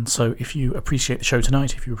 And so, if you appreciate the show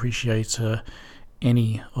tonight, if you appreciate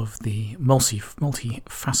any of the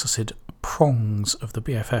multifaceted prongs of the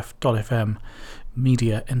BFF.FM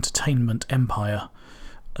media entertainment empire,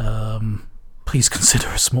 please consider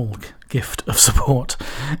a small gift of support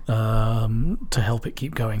to help it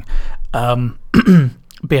keep going.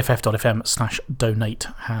 BFF.FM/donate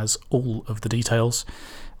has all of the details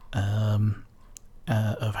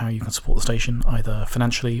of how you can support the station, either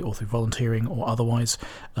financially or through volunteering or otherwise.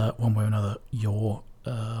 One way or another, your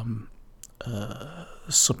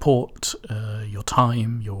support, your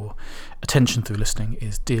time, your attention through listening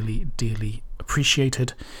is dearly, dearly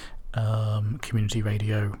appreciated. Community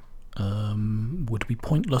radio would be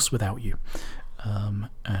pointless without you.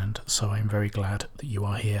 And so I'm very glad that you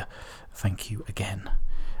are here. Thank you again.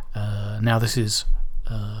 Now this is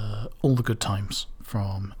All the Good Times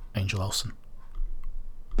from Angel Olsen.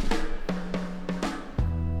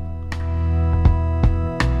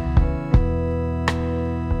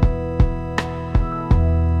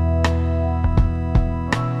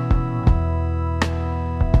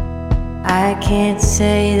 I can't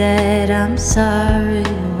say that I'm sorry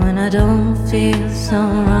when I don't feel so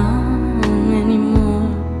wrong anymore.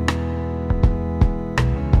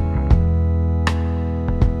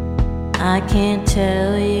 I can't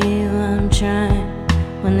tell you I'm trying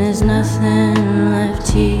when there's nothing left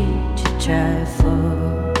here to try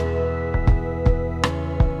for.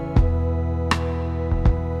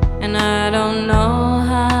 And I don't know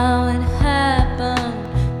how it happened.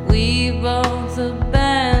 We both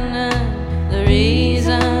abandoned the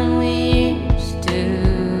reason we used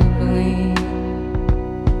to believe.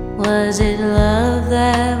 Was it love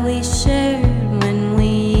that we shared when we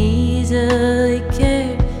easily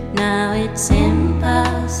cared? Now it's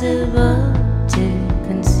impossible to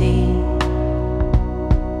conceive.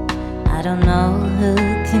 I don't know who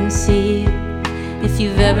can see you, if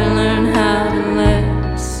you've ever learned how to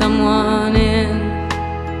let someone in.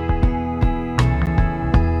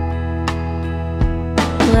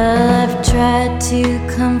 Well, I've tried to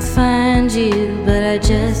come find you, but I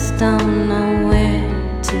just don't know where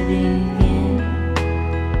to begin.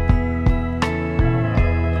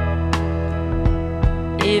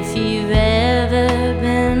 If you've ever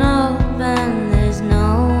been open, there's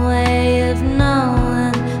no way of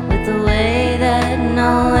knowing with the way that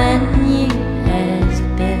knowing you has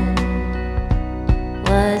been.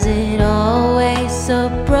 Was it always so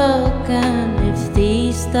broken if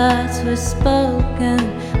these thoughts thoughts were spoken,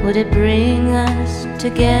 would it bring us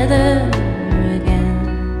together again?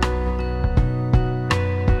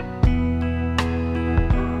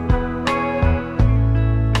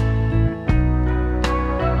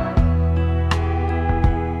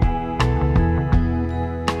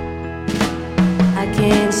 I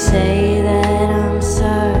can't say that I'm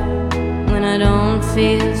sorry when I don't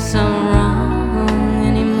feel so wrong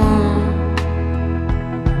anymore.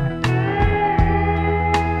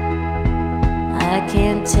 I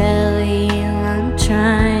can't tell you I'm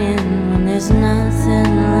trying when there's nothing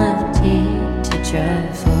left here to try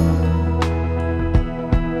for.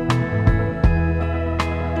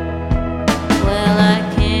 Well, I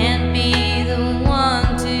can't be the one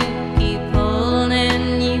to keep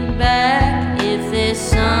holding you back. If there's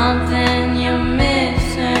something you're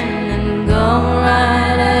missing, then go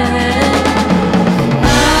right ahead.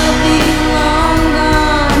 I'll be long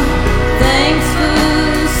gone. Thanks for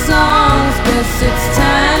the songs, 'cause it's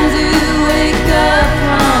time to wake up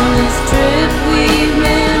from this trip we've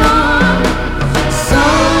been on. So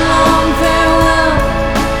long, farewell.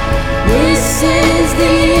 This is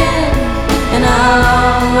the end, and I'll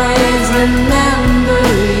always remember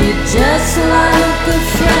you just like a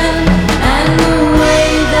friend. And the way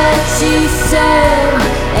that you said,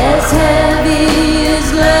 as heavy as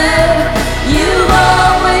lead, you've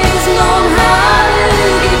always known how to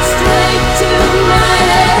get straight to my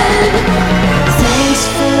head. Thanks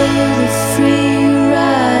for your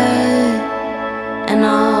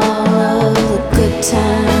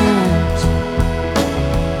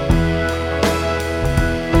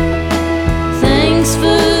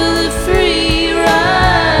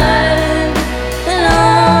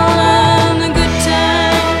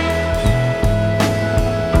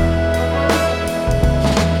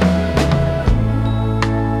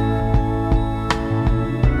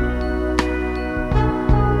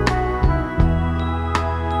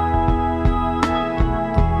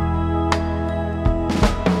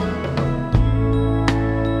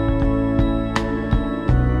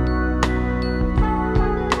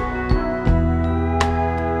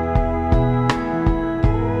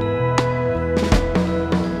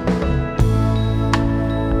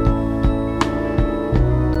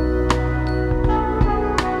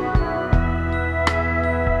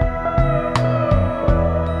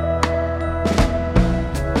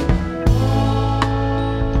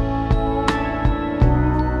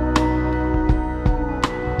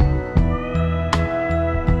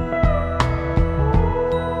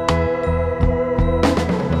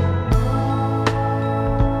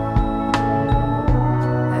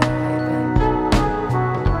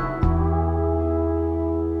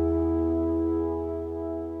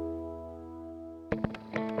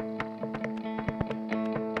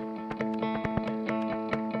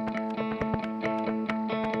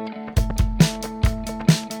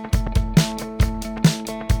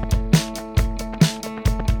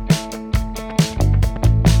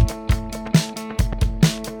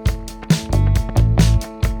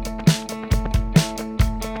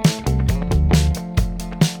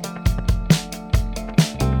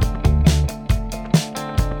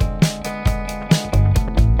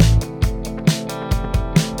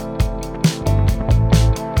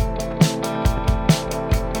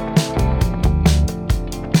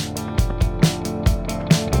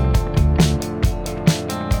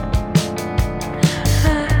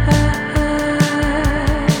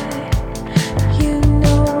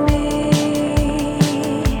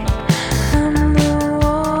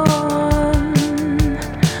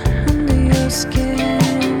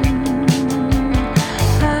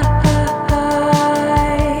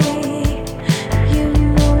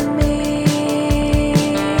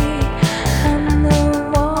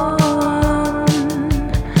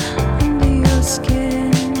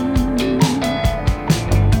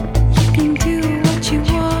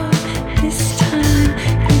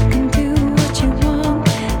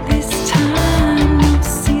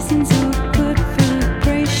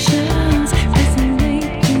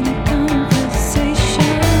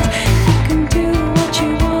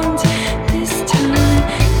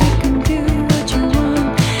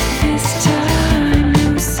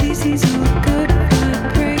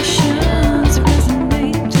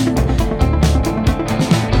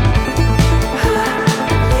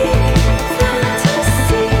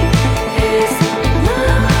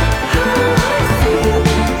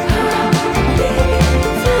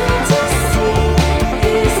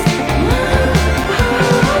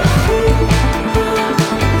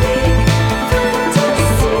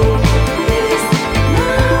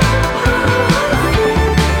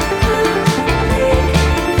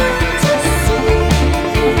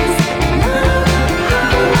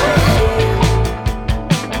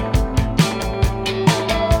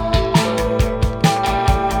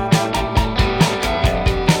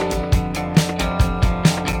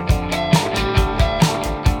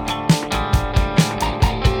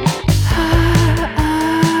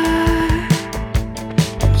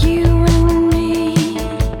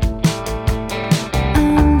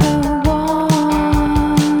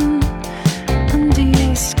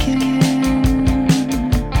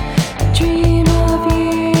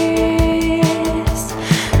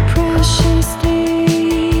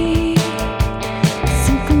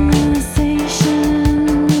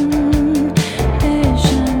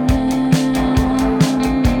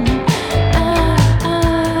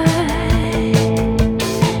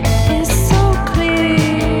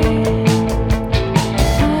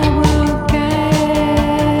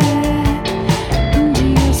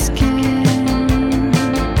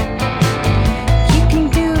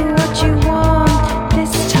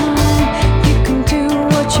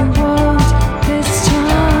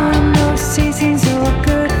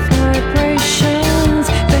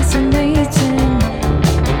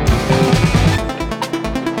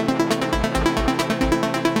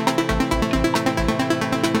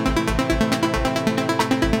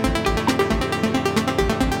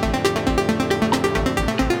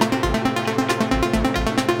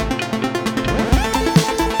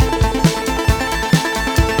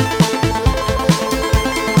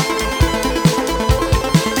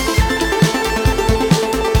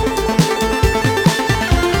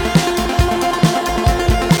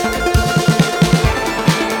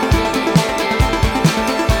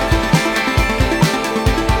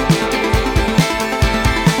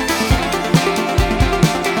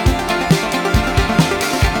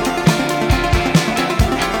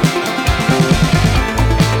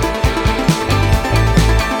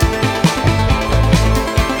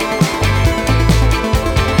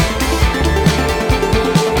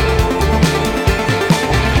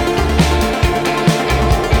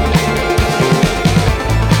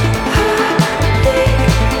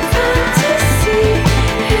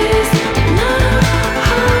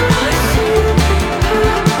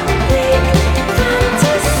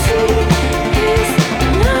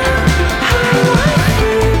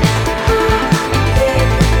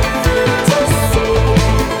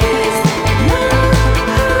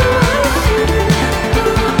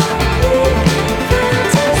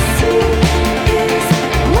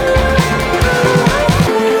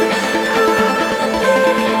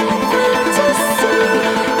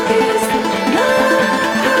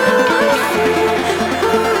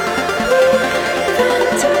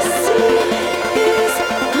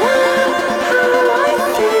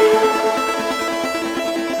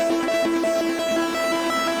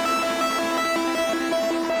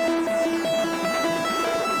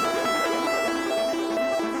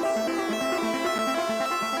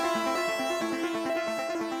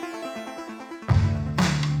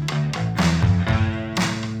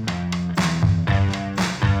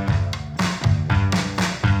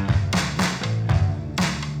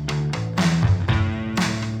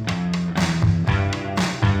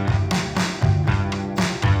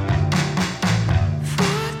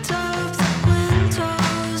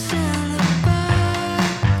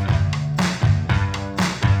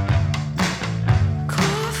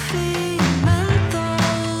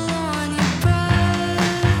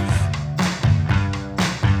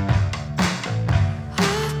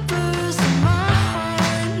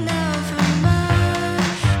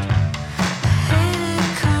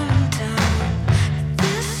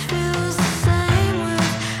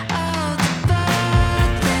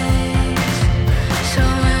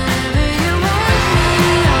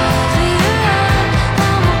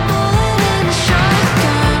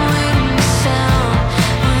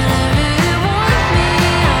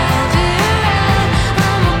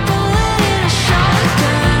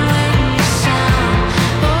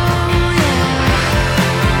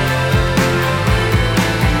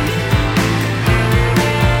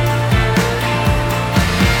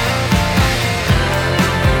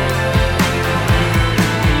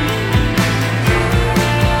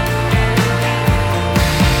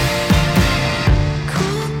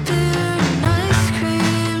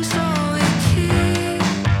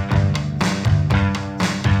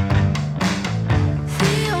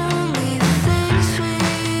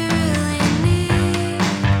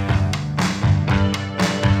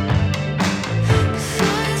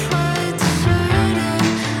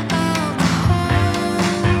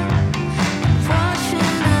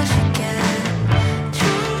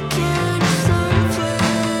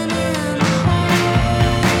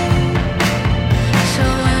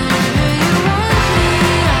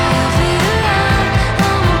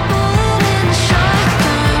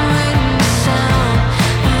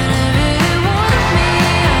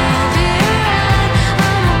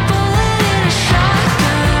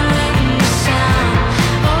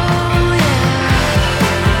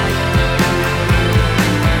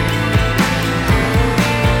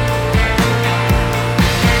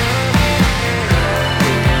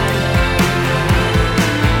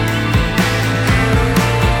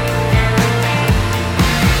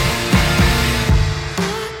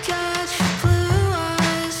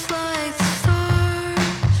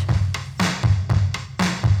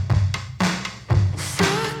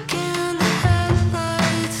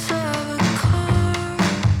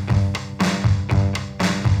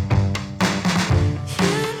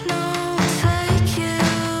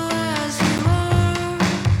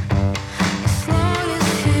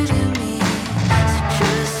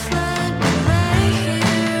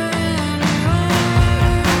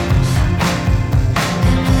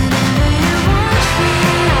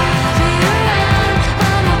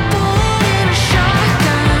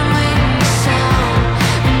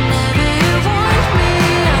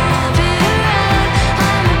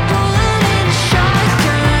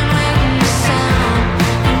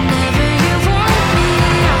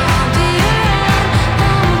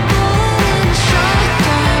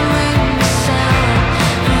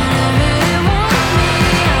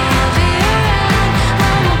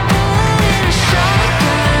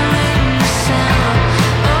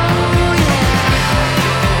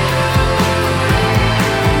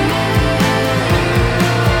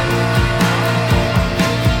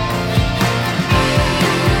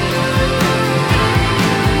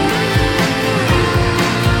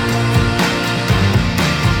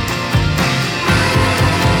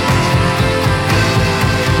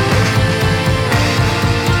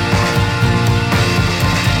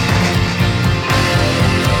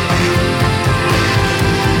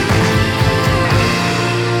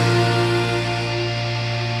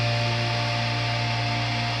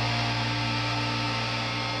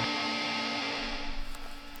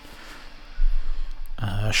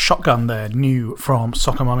Shotgun there, new from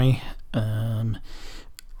Soccer Mummy. Will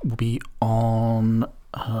be on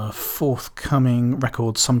forthcoming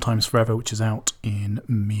record Sometimes Forever, which is out in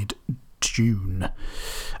mid-June.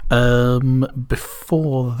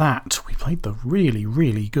 Before that, we played the really,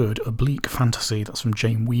 really good Oblique Fantasy. That's from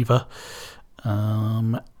Jane Weaver.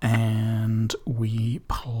 And we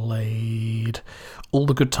played All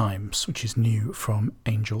the Good Times, which is new from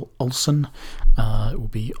Angel Olsen. It will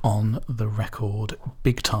be on the record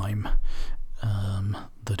Big Time,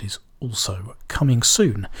 that is also coming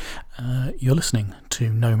soon. You're listening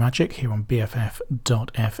to No Magic here on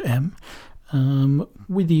BFF.fm,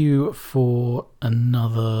 with you for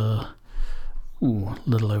another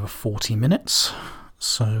little over 40 minutes,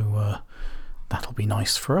 so that'll be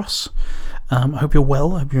nice for us. I hope you're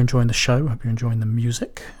well, I hope you're enjoying the show, I hope you're enjoying the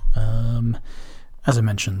music. As I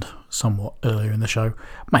mentioned somewhat earlier in the show,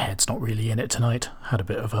 my head's not really in it tonight. Had a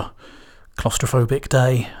bit of a claustrophobic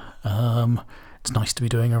day. It's nice to be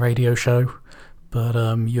doing a radio show, but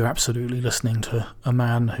you're absolutely listening to a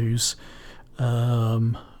man who's,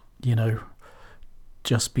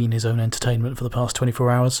 just been his own entertainment for the past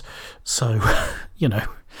 24 hours. So,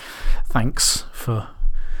 thanks for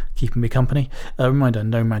keeping me company. Reminder,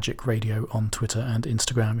 No Magic Radio on Twitter and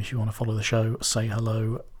Instagram if you want to follow the show, say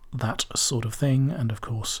hello, that sort of thing. And of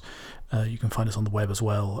course, you can find us on the web as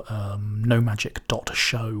well.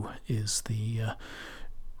 nomagic.show is the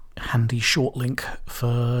handy short link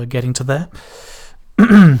for getting to there.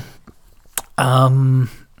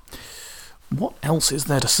 What else is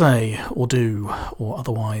there to say or do or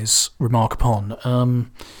otherwise remark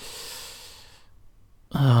upon?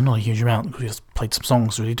 Not a huge amount. We just played some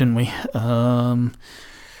songs, really, didn't we?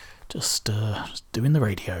 Just doing the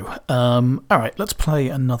radio. Alright, let's play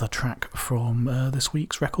another track from this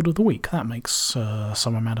week's Record of the Week. That makes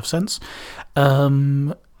some amount of sense.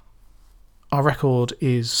 Our record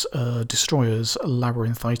is Destroyers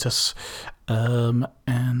Labyrinthitis, and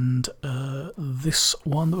this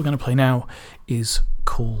one that we're going to play now is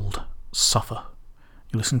called Suffer.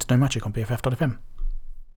 You're listening to No Magic on BFF.fm.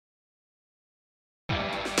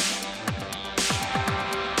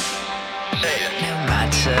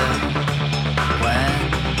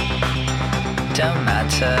 Don't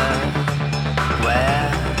matter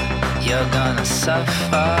where you're gonna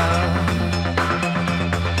suffer.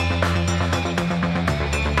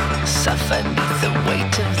 Suffer beneath the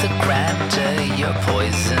weight of the grandeur your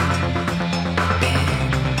poison been.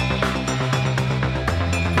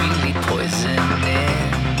 Really poisoning.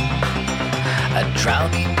 A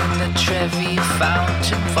drowning in the Trevi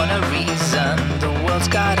fountain for no reason. The world's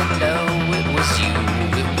gotta know it was you,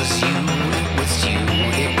 it was you, it was you,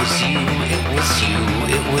 it was you, it was you,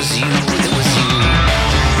 it was you, it was you.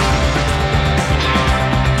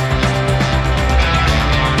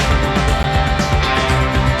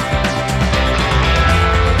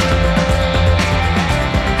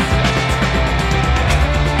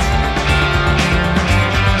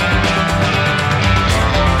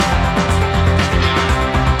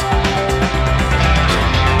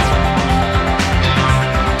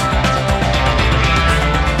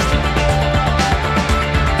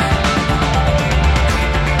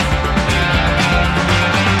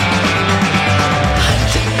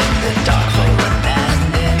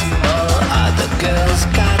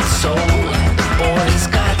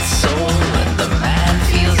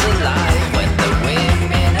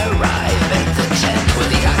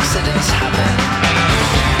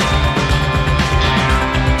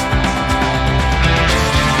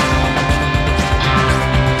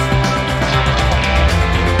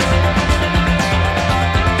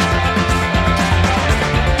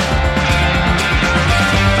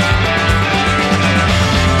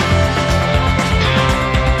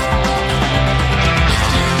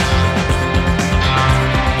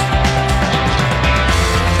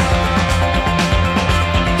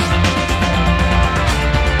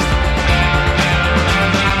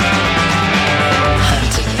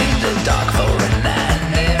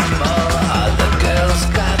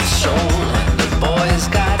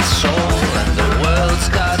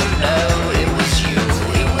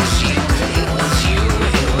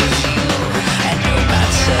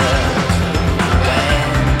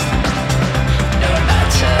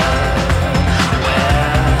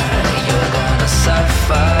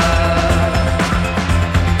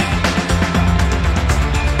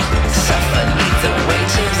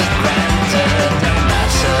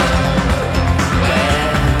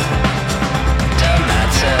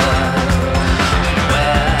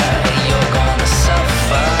 Where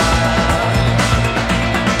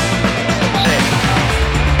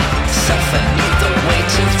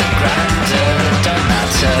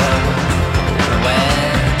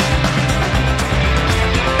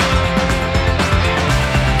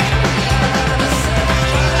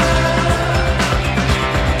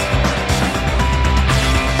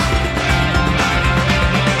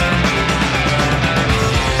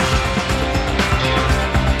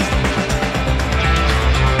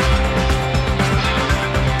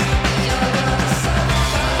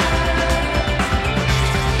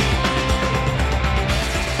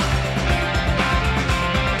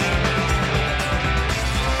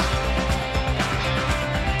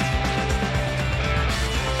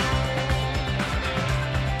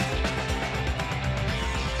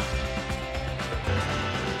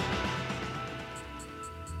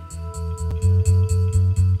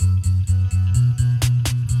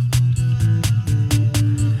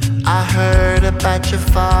I heard about your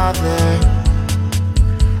father.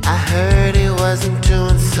 I heard he wasn't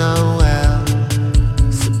doing so well.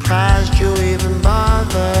 Surprised you even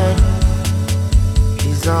bothered.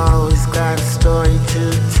 He's always got a story to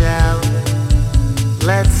tell.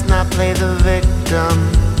 Let's not play the victim.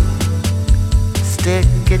 Stick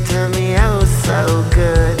it to me oh so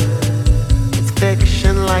good. It's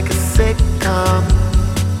fiction like a sitcom.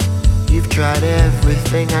 You've tried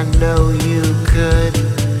everything I know you could.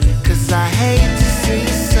 'Cause I hate to see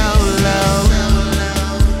you so low.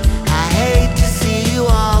 I hate to see you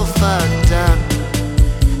all fucked up.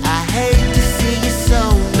 I hate to see you so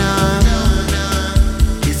numb.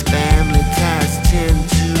 These family ties tend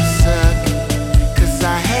to suck. 'Cause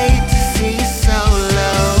I hate to see you so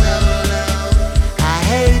low. I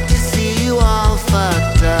hate to see you all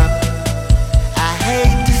fucked up. I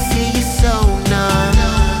hate to see you so numb.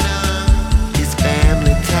 These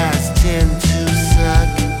family ties tend to suck.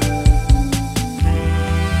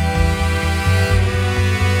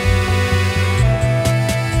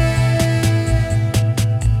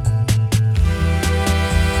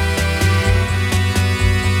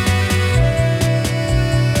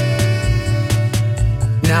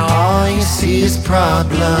 Now all you see is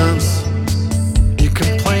problems. You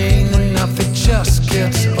complain enough, it just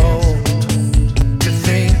gets old. To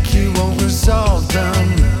think you won't resolve them.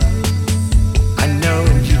 I know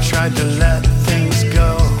you tried to let things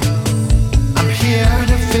go. I'm here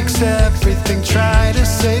to fix everything, try to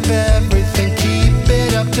save everything. Keep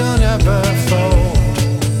it up, don't ever fold.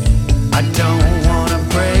 I don't wanna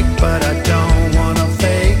break, but I don't wanna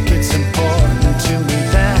fake. It's important to me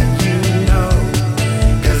that you know.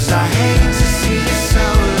 'Cause I hate to see you so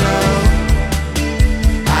low.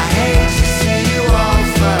 I hate to see you all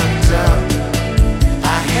fucked up.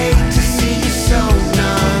 I hate to see you so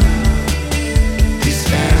numb. These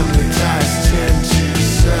family ties tend to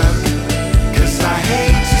suck. 'Cause I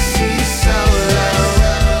hate to see you so low.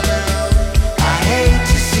 I hate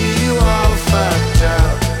to see you all fucked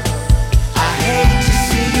up. I hate to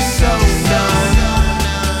see you so numb.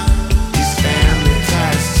 These family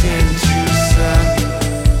ties tend to suck.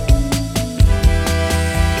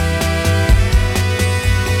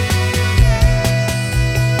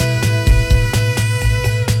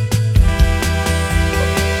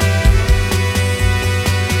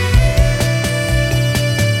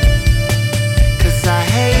 Cause I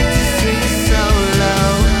hate to see you so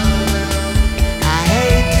low. I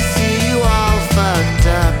hate to see you all fucked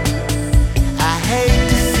up. I hate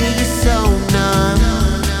to see you so numb.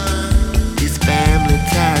 These family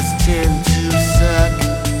ties tend to suck.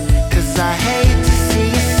 'Cause I hate to see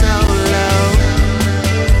you so low.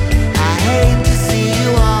 I hate to see you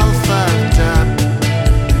all fucked up.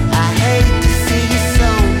 I hate to see you so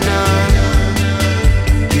numb.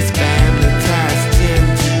 These family ties tend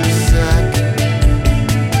to suck.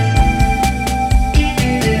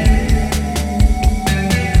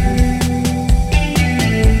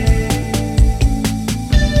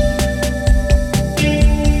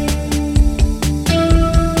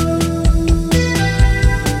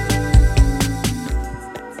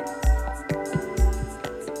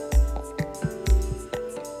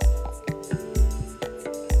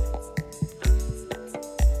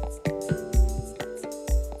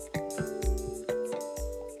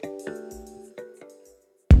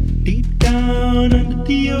 Deep down under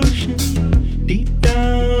the ocean, deep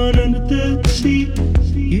down under the sea,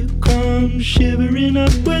 you come shivering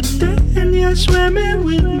up with the and you're swimming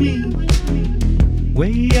with me.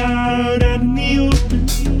 Way out in the open,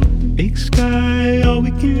 big sky, all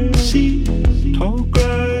we can see. Tall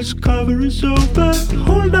grass cover us over,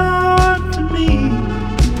 hold on to me.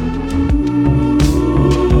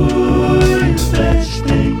 Ooh, it's the best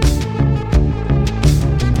thing.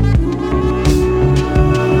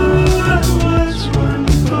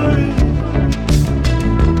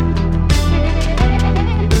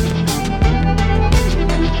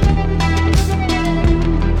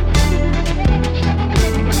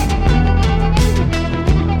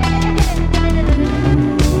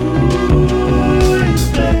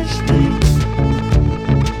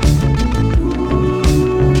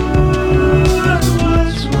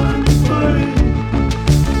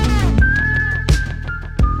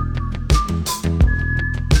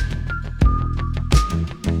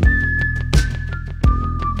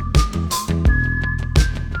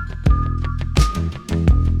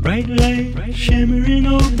 Bright light shimmering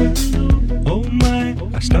over. Oh my,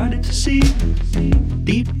 I started to see.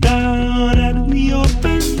 Deep down out in the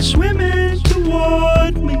open, swimming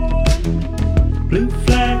toward me. Blue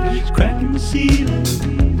flash cracking the ceiling,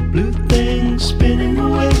 blue things spinning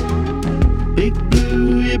away. Big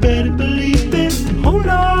blue, you better believe it. Hold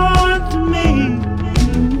on.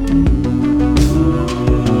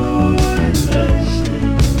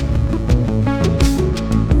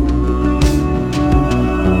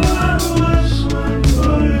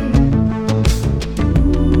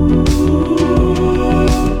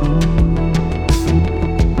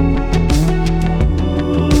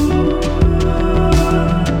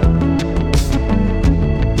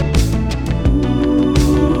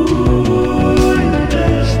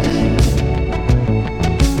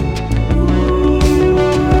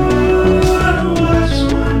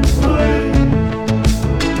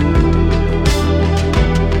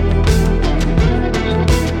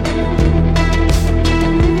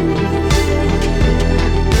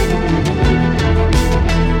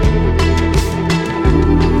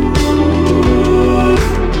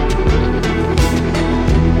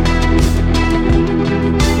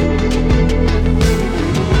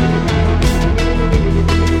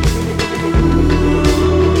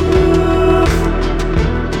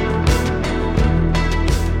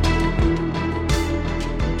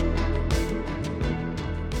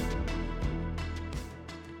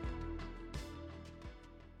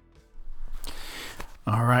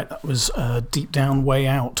 That was Deep Down Way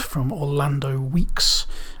Out from Orlando Weeks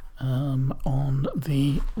on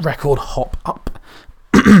the record Hop Up.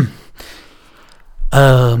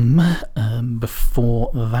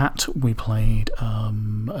 Before that, we played a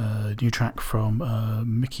new track from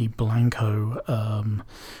Mickey Blanco,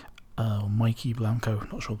 Mikey Blanco,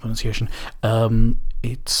 not sure the pronunciation.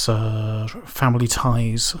 It's Family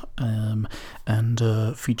Ties and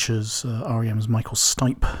features R.E.M's Michael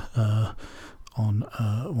Stipe on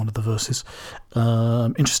one of the verses.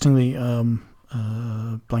 Interestingly,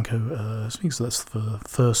 Blanco speaks that's the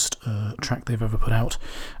first track they've ever put out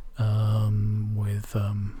with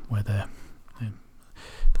where they're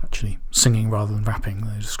actually singing rather than rapping.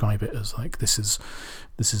 They describe it as like this is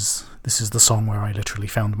the song where I literally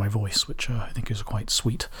found my voice, which I think is a quite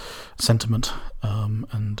sweet sentiment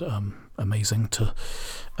and amazing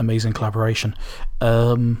collaboration.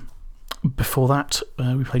 Before that,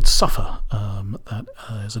 we played Suffer. That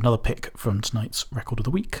is another pick from tonight's Record of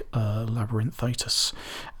the Week, Labyrinthitis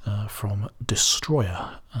from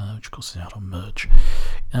Destroyer, which of course is out on Merge.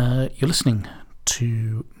 You're listening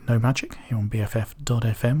to No Magic here on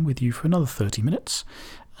BFF.FM with you for another 30 minutes.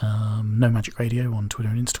 No Magic Radio on Twitter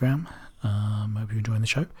and Instagram. Hope you're enjoying the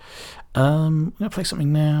show. I'm going to play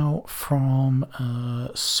something now from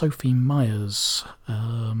Sophie Myers.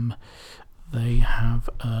 They have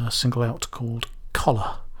a single out called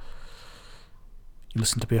Collar. You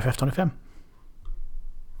listen to BFF.FM.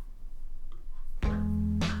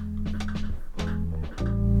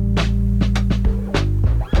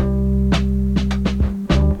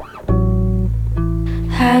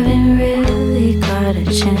 Haven't really got a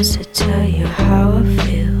chance to tell you how I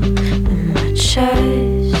feel, and my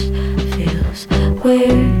chest feels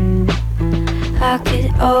weird. I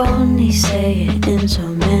could only say it in so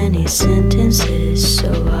many sentences, so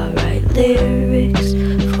I write lyrics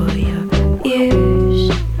for your ears.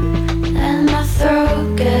 And my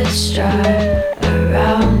throat gets dry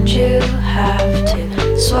around you, have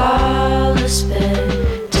to swallow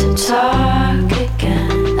spit to talk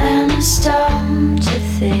again. And I stumble to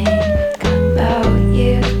think about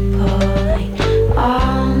you pulling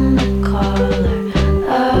on the collar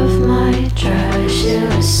of my dress.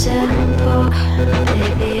 It was simple,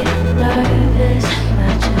 baby, I'm nervous. I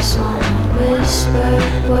just wanna whisper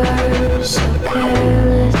words so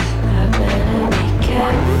careless. I better be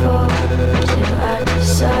careful, do I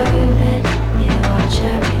deserve it? You watch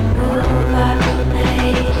every move I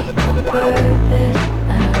make on purpose.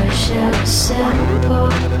 I wish it was simple,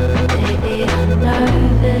 baby, I'm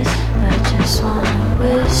nervous. I just wanna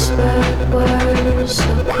whisper words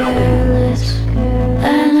so careless.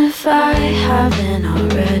 And if I haven't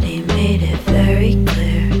already made it very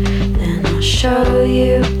clear, then I'll show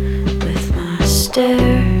you with my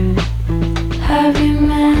stare. Having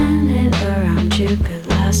minute around you could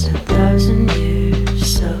last 1,000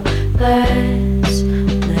 years, so let's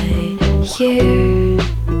lay here.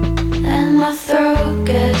 And my throat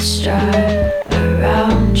gets dry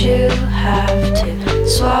around you, have to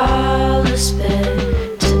swallow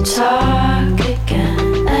spit to talk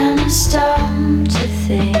again. And I stumble to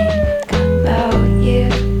think about you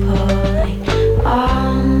pulling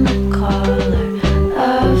on the collar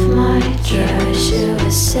of my dress. It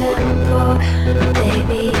was simple,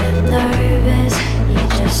 baby, I'm nervous. You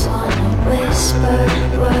just wanna whisper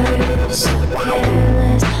words so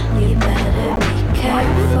careless. You better be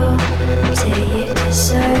careful, till you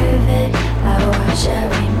deserve it. I watch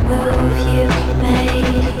every move you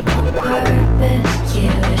make on purpose. You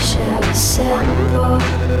wish it was simple,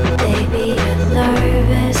 baby, you're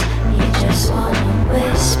nervous. You just wanna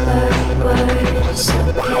whisper words so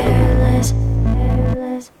careless.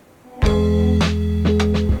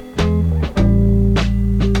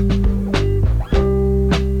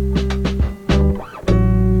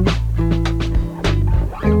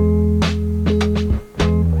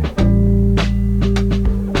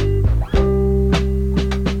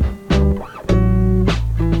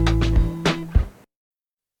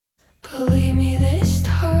 Believe me this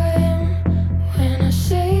time when I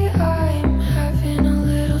say I'm having a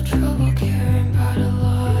little trouble caring about a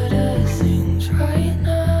lot of things right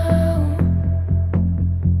now.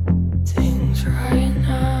 Things right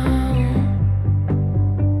now.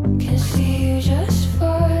 Can see you just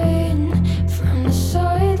fine from the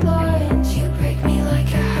sidelines. You break me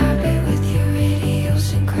like a habit with your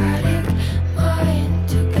idiosyncratic mind.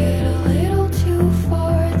 Took it a little too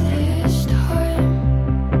far this time.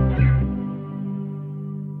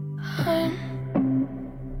 I'm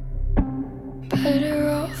better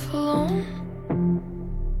off alone.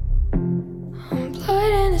 I'm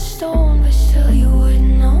blood in the stone, but still you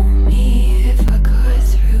wouldn't know me if I cut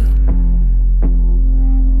through.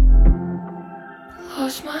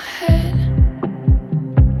 lost my head,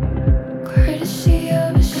 courtesy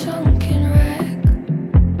of a sunken wreck.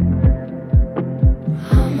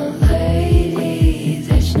 I'm a lady,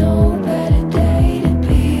 there's no better day to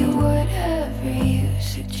be whatever you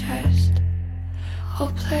suggest.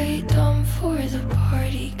 I'll play dumb for the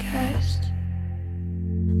party guest.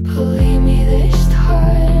 Believe me this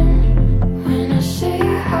time when I say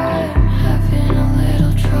I'm having a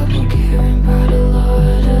little trouble caring about a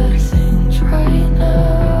lot of things right now.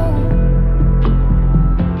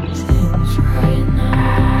 Things right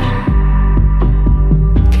now.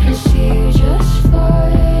 Can see you just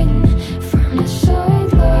fine from the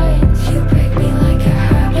sidelines. You break me like a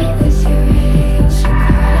habit with your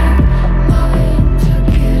idiosyncratic mind. Took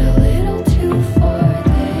it a little too far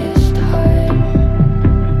this time.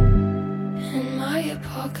 In my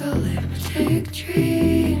apocalyptic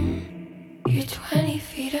dream, you're 20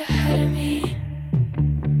 feet ahead of me.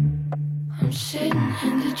 I'm sitting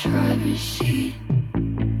in the driver's seat.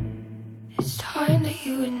 It's time that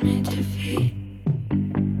you admit defeat.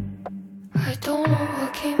 I don't know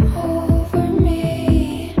what came over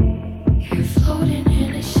me. You're floating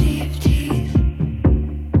in a sea of teeth.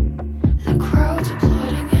 The crowd's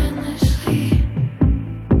applauding endlessly.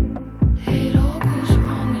 It all goes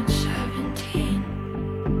wrong at 17.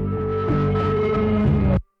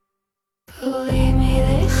 Believe me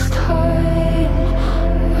this time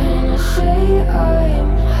when I say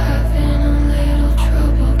I'm having a little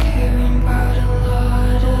trouble caring about a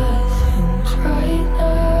lot of things right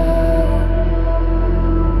now.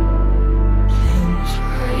 Things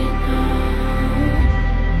right now.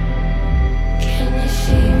 Can you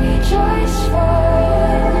see me just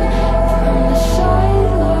fine from the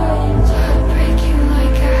sidelines? I'd break you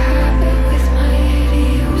like a habit with my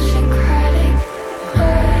idiosyncratic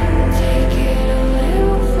mind. Take it a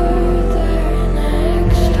little further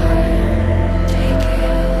next time. Take it a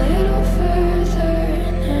little further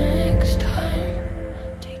next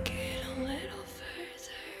time. Take it a little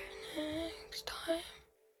further next time.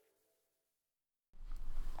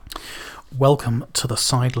 Welcome to the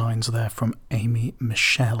Sidelines there from Amy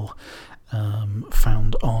Michelle,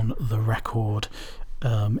 found on the record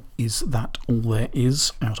Is That All There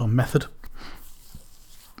Is, out on Method.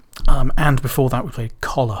 And before that we played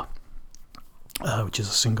Collar, which is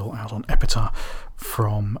a single out on Epitaph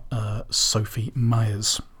from Sophie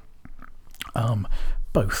Myers.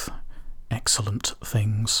 Both excellent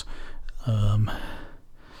things.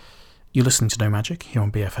 You're listening to No Magic here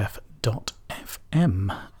on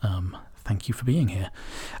BFF.fm. Thank you for being here.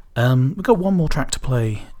 We've got one more track to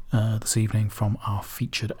play this evening from our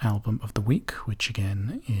featured album of the week, which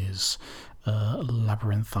again is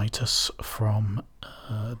Labyrinthitis from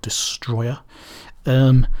Destroyer.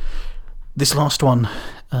 This last one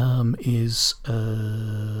is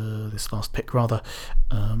this last pick rather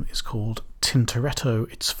is called Tintoretto.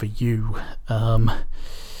 It's for you.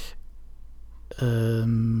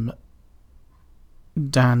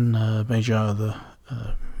 Dan Bejar,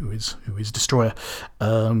 who is Destroyer,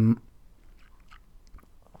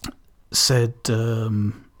 said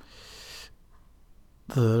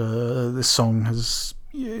this song has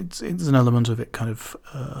it's an element of it kind of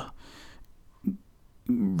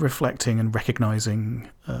reflecting and recognising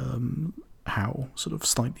how sort of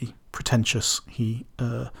slightly pretentious he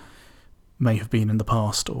may have been in the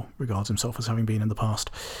past, or regards himself as having been in the past.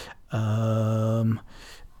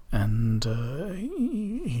 And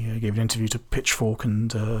he gave an interview to Pitchfork, and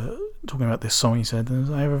talking about this song, he said,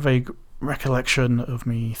 "I have a vague recollection of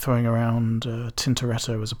me throwing around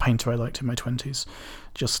Tintoretto as a painter I liked in my 20s.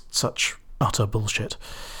 Just such utter bullshit."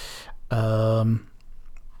 And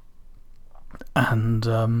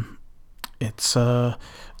it's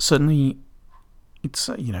certainly, it's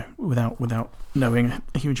without knowing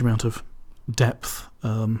a huge amount of depth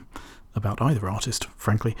about either artist,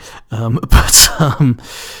 frankly, but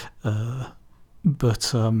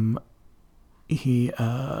he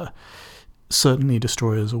certainly,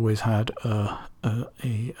 Destroyer's always had a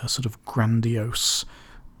sort of grandiose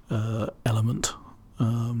element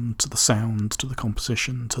to the sound, to the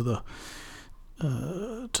composition, to the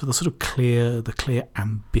sort of clear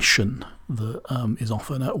ambition that is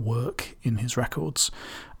often at work in his records.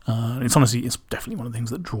 It's definitely one of the things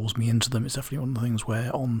that draws me into them. It's definitely one of the things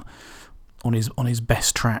where on his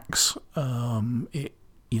best tracks, it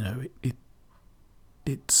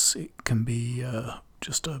can be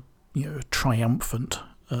just a triumphant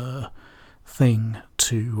thing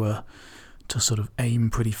to sort of aim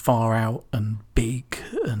pretty far out and big,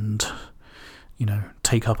 and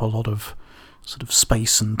take up a lot of sort of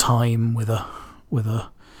space and time with a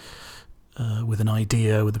with an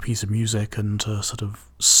idea, with a piece of music, and to sort of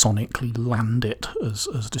sonically land it as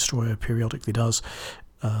Destroyer periodically does,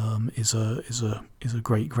 is a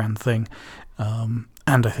great grand thing, and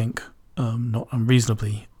I think not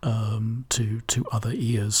unreasonably to other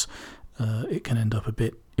ears, it can end up a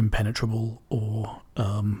bit impenetrable or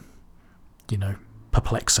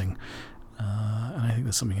perplexing. And I think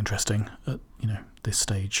there's something interesting at this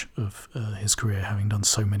stage of his career, having done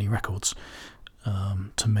so many records,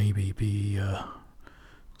 to maybe be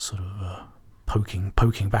sort of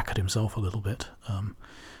poking back at himself a little bit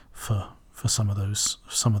for some of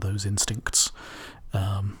those instincts.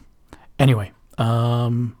 Anyway, I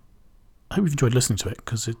hope you've enjoyed listening to it,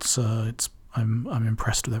 because I'm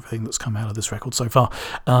impressed with everything that's come out of this record so far.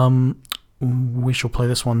 We shall play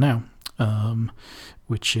this one now,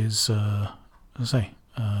 which is, as I say,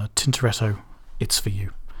 Tintoretto, It's For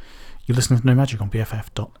You. You're listening to No Magic on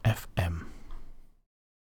BFF.fm.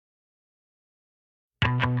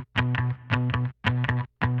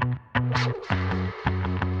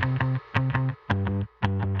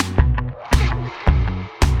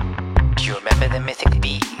 Do you remember the mythic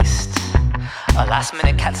beast? A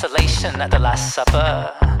last-minute cancellation at the Last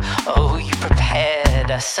Supper. Oh, you prepared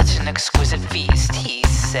us such an exquisite feast. He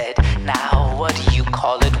said, now what do you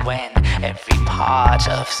call it when every part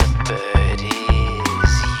of the bird is used?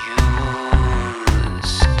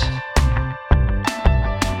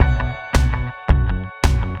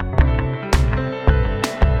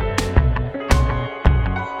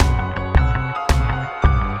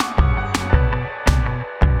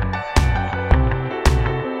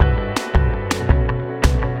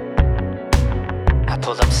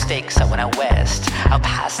 I went out west, out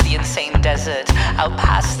past the insane desert, out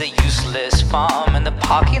past the useless farm and the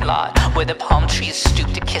parking lot where the palm trees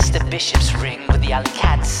stoop to kiss the bishop's ring, with the alley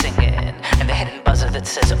cat singing and the hidden buzzer that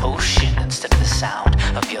says ocean instead of the sound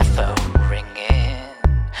of your phone ringing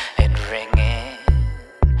and ringing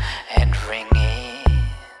and ringing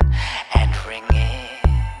and ringing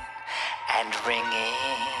and ringing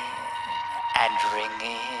and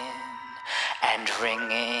ringing and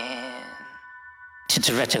ringing.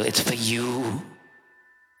 Tintoretto, it's for you.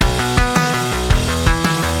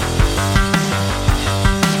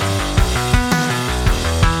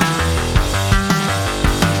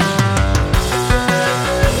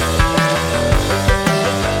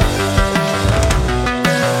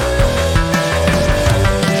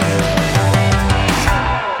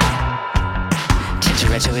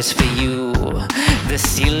 Tintoretto is for you. The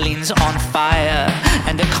ceiling's on fire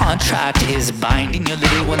and the contract is binding your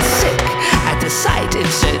little one sick. At the sight,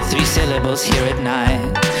 insert 3 syllables here at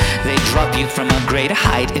night. They drop you from a great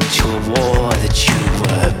height into a war that you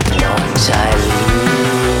were born to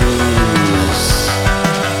lose.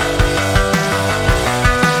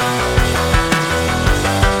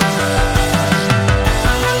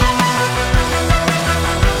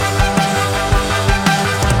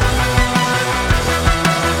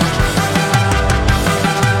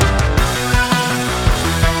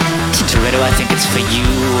 I think it's for you.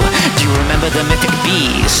 Do you remember the mythic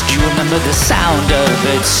beast? Do you remember the sound of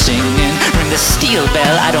it singing? Ring the steel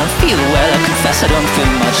bell, I don't feel well. I confess I don't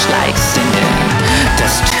feel much like singing.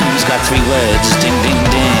 This tune's got 3 words, ding ding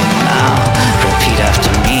ding. Now repeat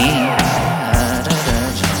after me.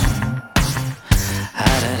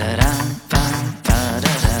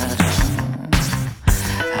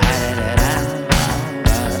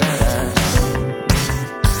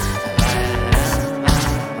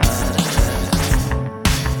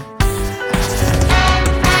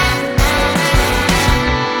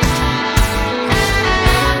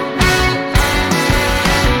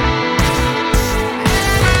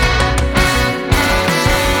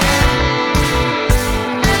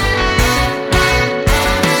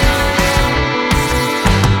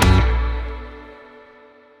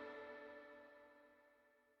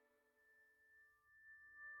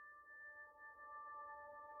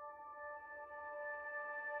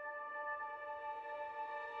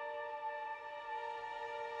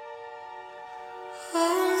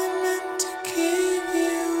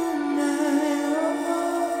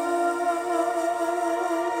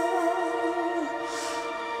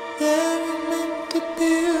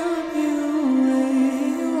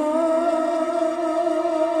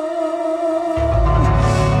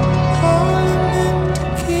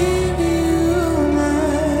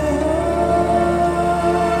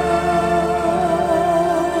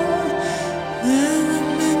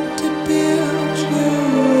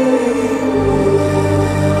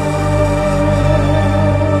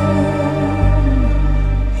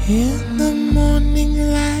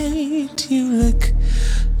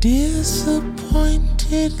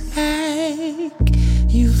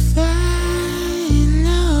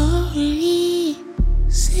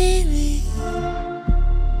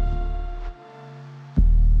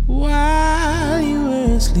 While you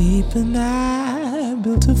were sleeping, I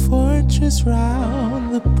built a fortress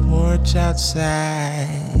round the porch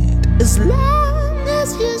outside. As long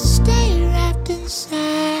as you stay wrapped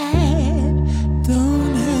inside,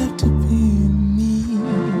 don't have to be me.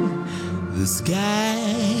 The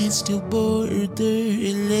sky's still borderless.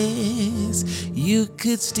 You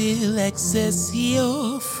could still access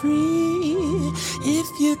your free if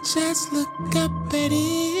you just look up at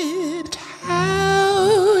it.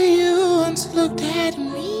 How you once looked at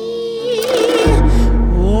me,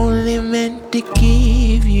 only meant to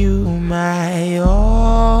give you my all,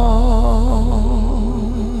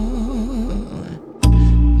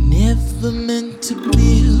 never meant to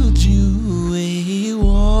build you a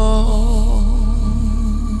wall,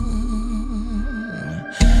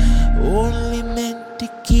 only meant to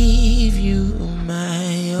give you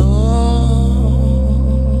my all,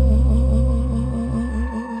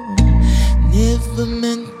 never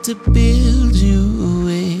meant to build you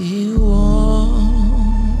a wall.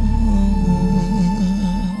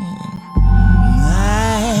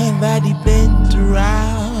 My body bent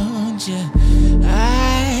around you,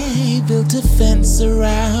 I built a fence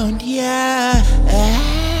around you.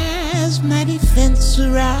 As my defense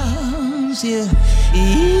surrounds you,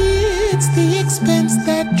 it's the expense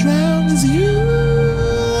that drowns you.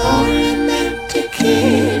 Only meant to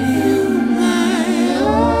give you my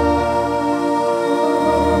all,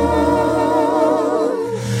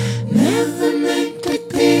 never meant to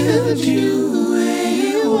build you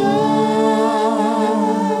a wall,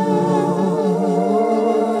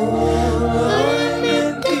 only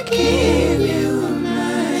meant to give you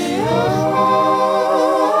my all,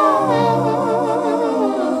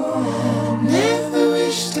 never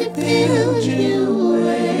wish to build you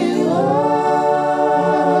a wall,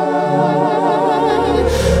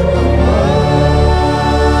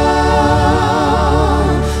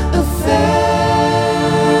 a fence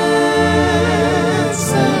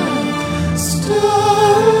of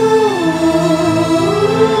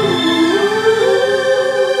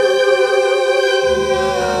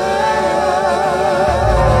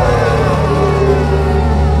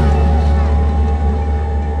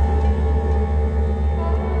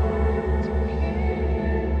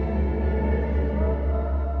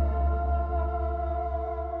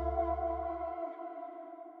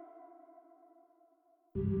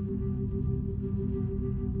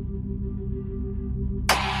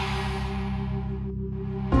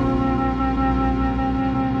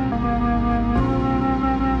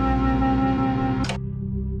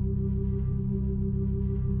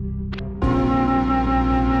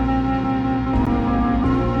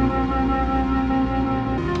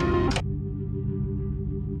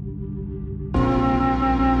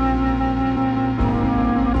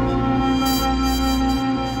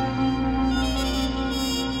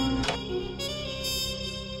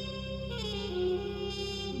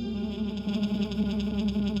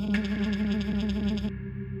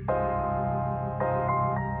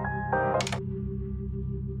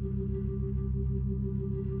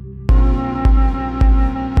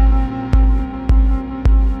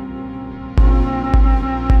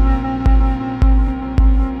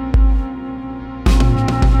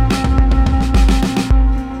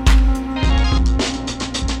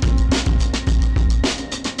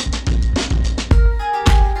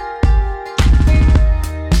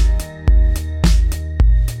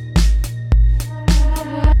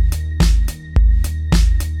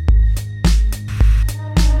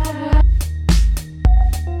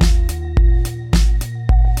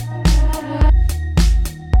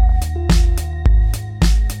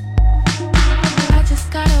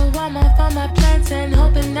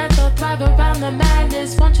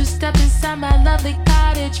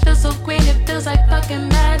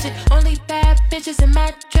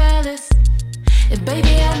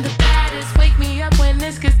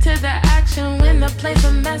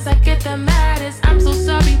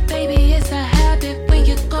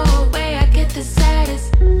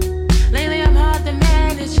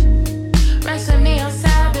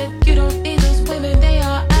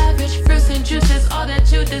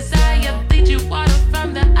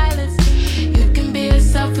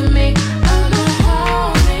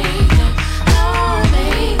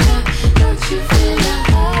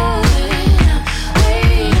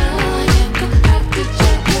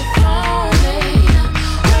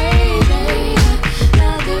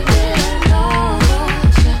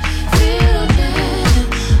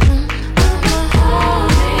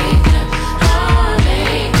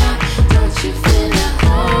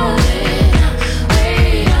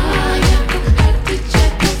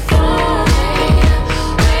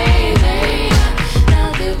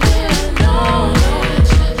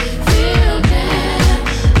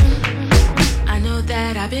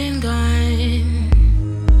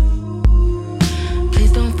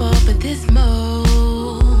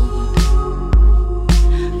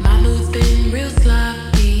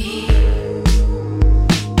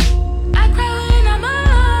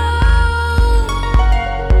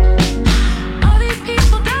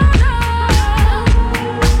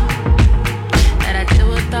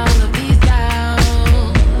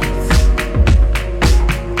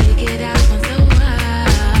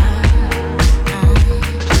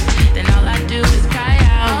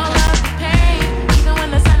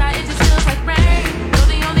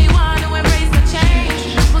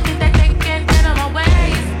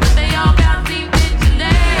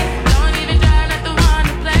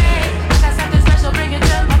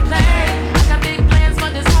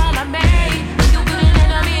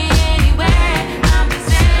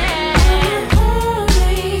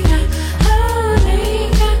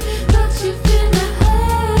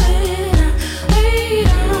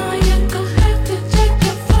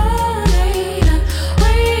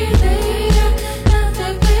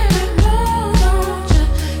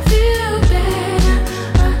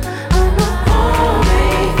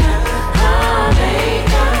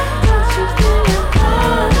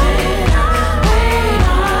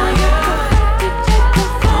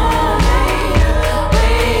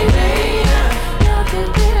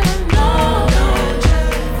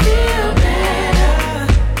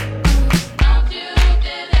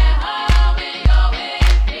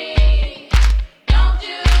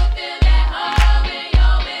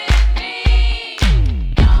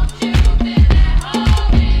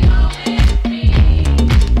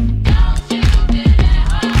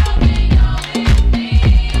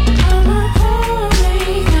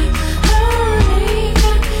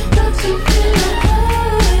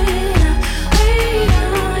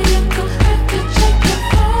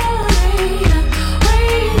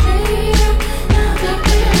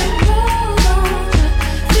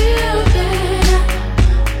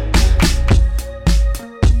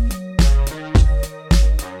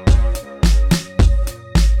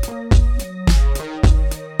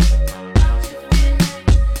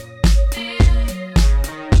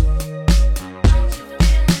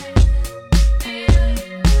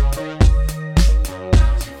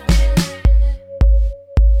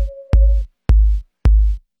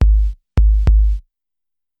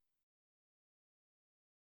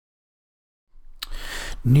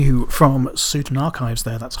New from Sudan Archives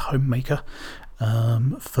there, that's Homemaker.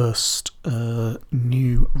 First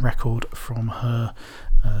new record from her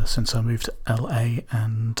since I moved to LA,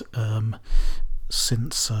 and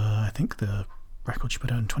since I think the record she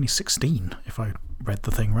put out in 2016, if I read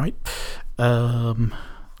the thing right.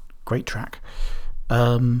 Great track.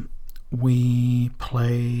 We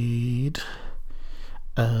played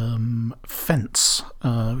Fence,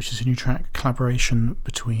 which is a new track collaboration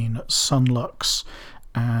between Sunlux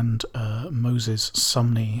and Moses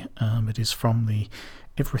Sumney. It is from the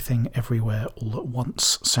Everything Everywhere All at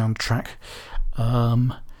Once soundtrack.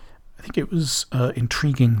 I think it was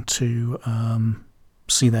intriguing to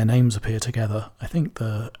see their names appear together. I think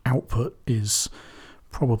the output is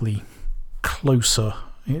probably closer.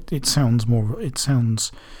 It sounds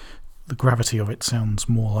the gravity of it sounds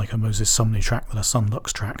more like a Moses Sumney track than a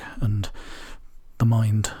Sunlux track, and the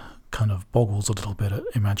mind kind of boggles a little bit at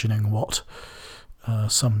imagining what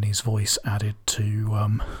Sumney's voice added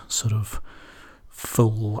to sort of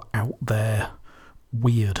full out there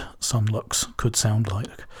weird Sunlux could sound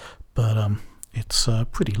like, but it's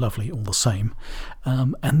pretty lovely all the same.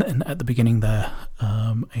 And then at the beginning there,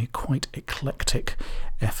 a quite eclectic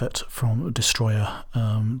effort from Destroyer,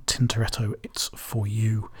 Tintoretto, It's For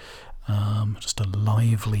You. Just a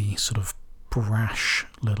lively sort of brash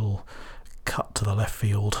little cut to the left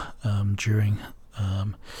field during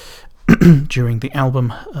during the album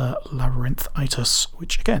Labyrinthitis,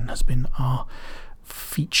 which again has been our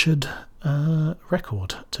featured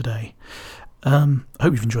record today. I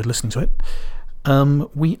hope you've enjoyed listening to it.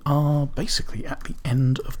 We are basically at the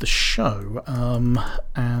end of the show,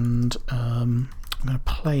 and I'm going to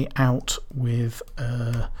play out with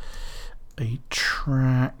a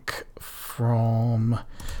track from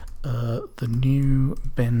the new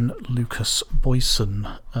Ben Lucas Boyson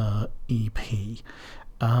EP.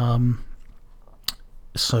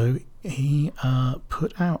 So he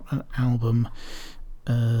put out an album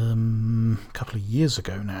a couple of years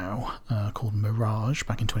ago now called Mirage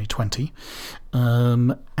back in 2020,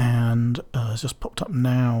 and it's just popped up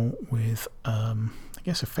now with I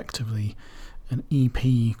guess effectively an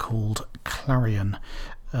EP called Clarion,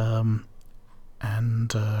 and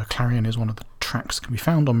Clarion is one of the tracks that can be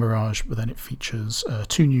found on Mirage, but then it features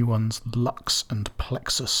two new ones, Lux and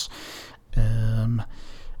Plexus, and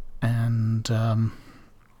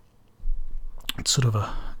it's sort of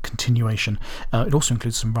a continuation. It also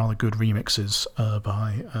includes some rather good remixes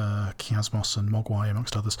by Kiasmos and Mogwai,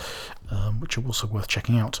 amongst others, which are also worth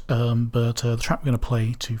checking out. But the track we're going to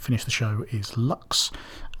play to finish the show is Lux,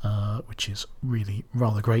 which is really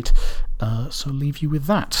rather great. So I'll leave you with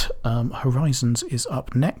that. Horizons is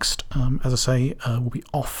up next. As I say, we'll be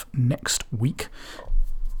off next week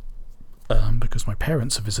because my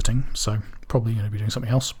parents are visiting, so probably going to be doing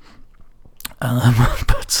something else.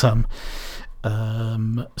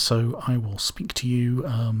 So I will speak to you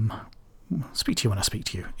when I speak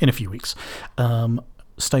to you in a few weeks.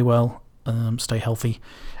 Stay well, stay healthy.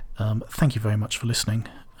 Thank you very much for listening.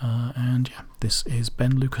 And yeah, this is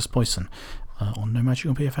Ben Lucas Boyson on No Magic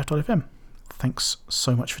on BFF.fm. Thanks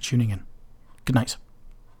so much for tuning in. Good night.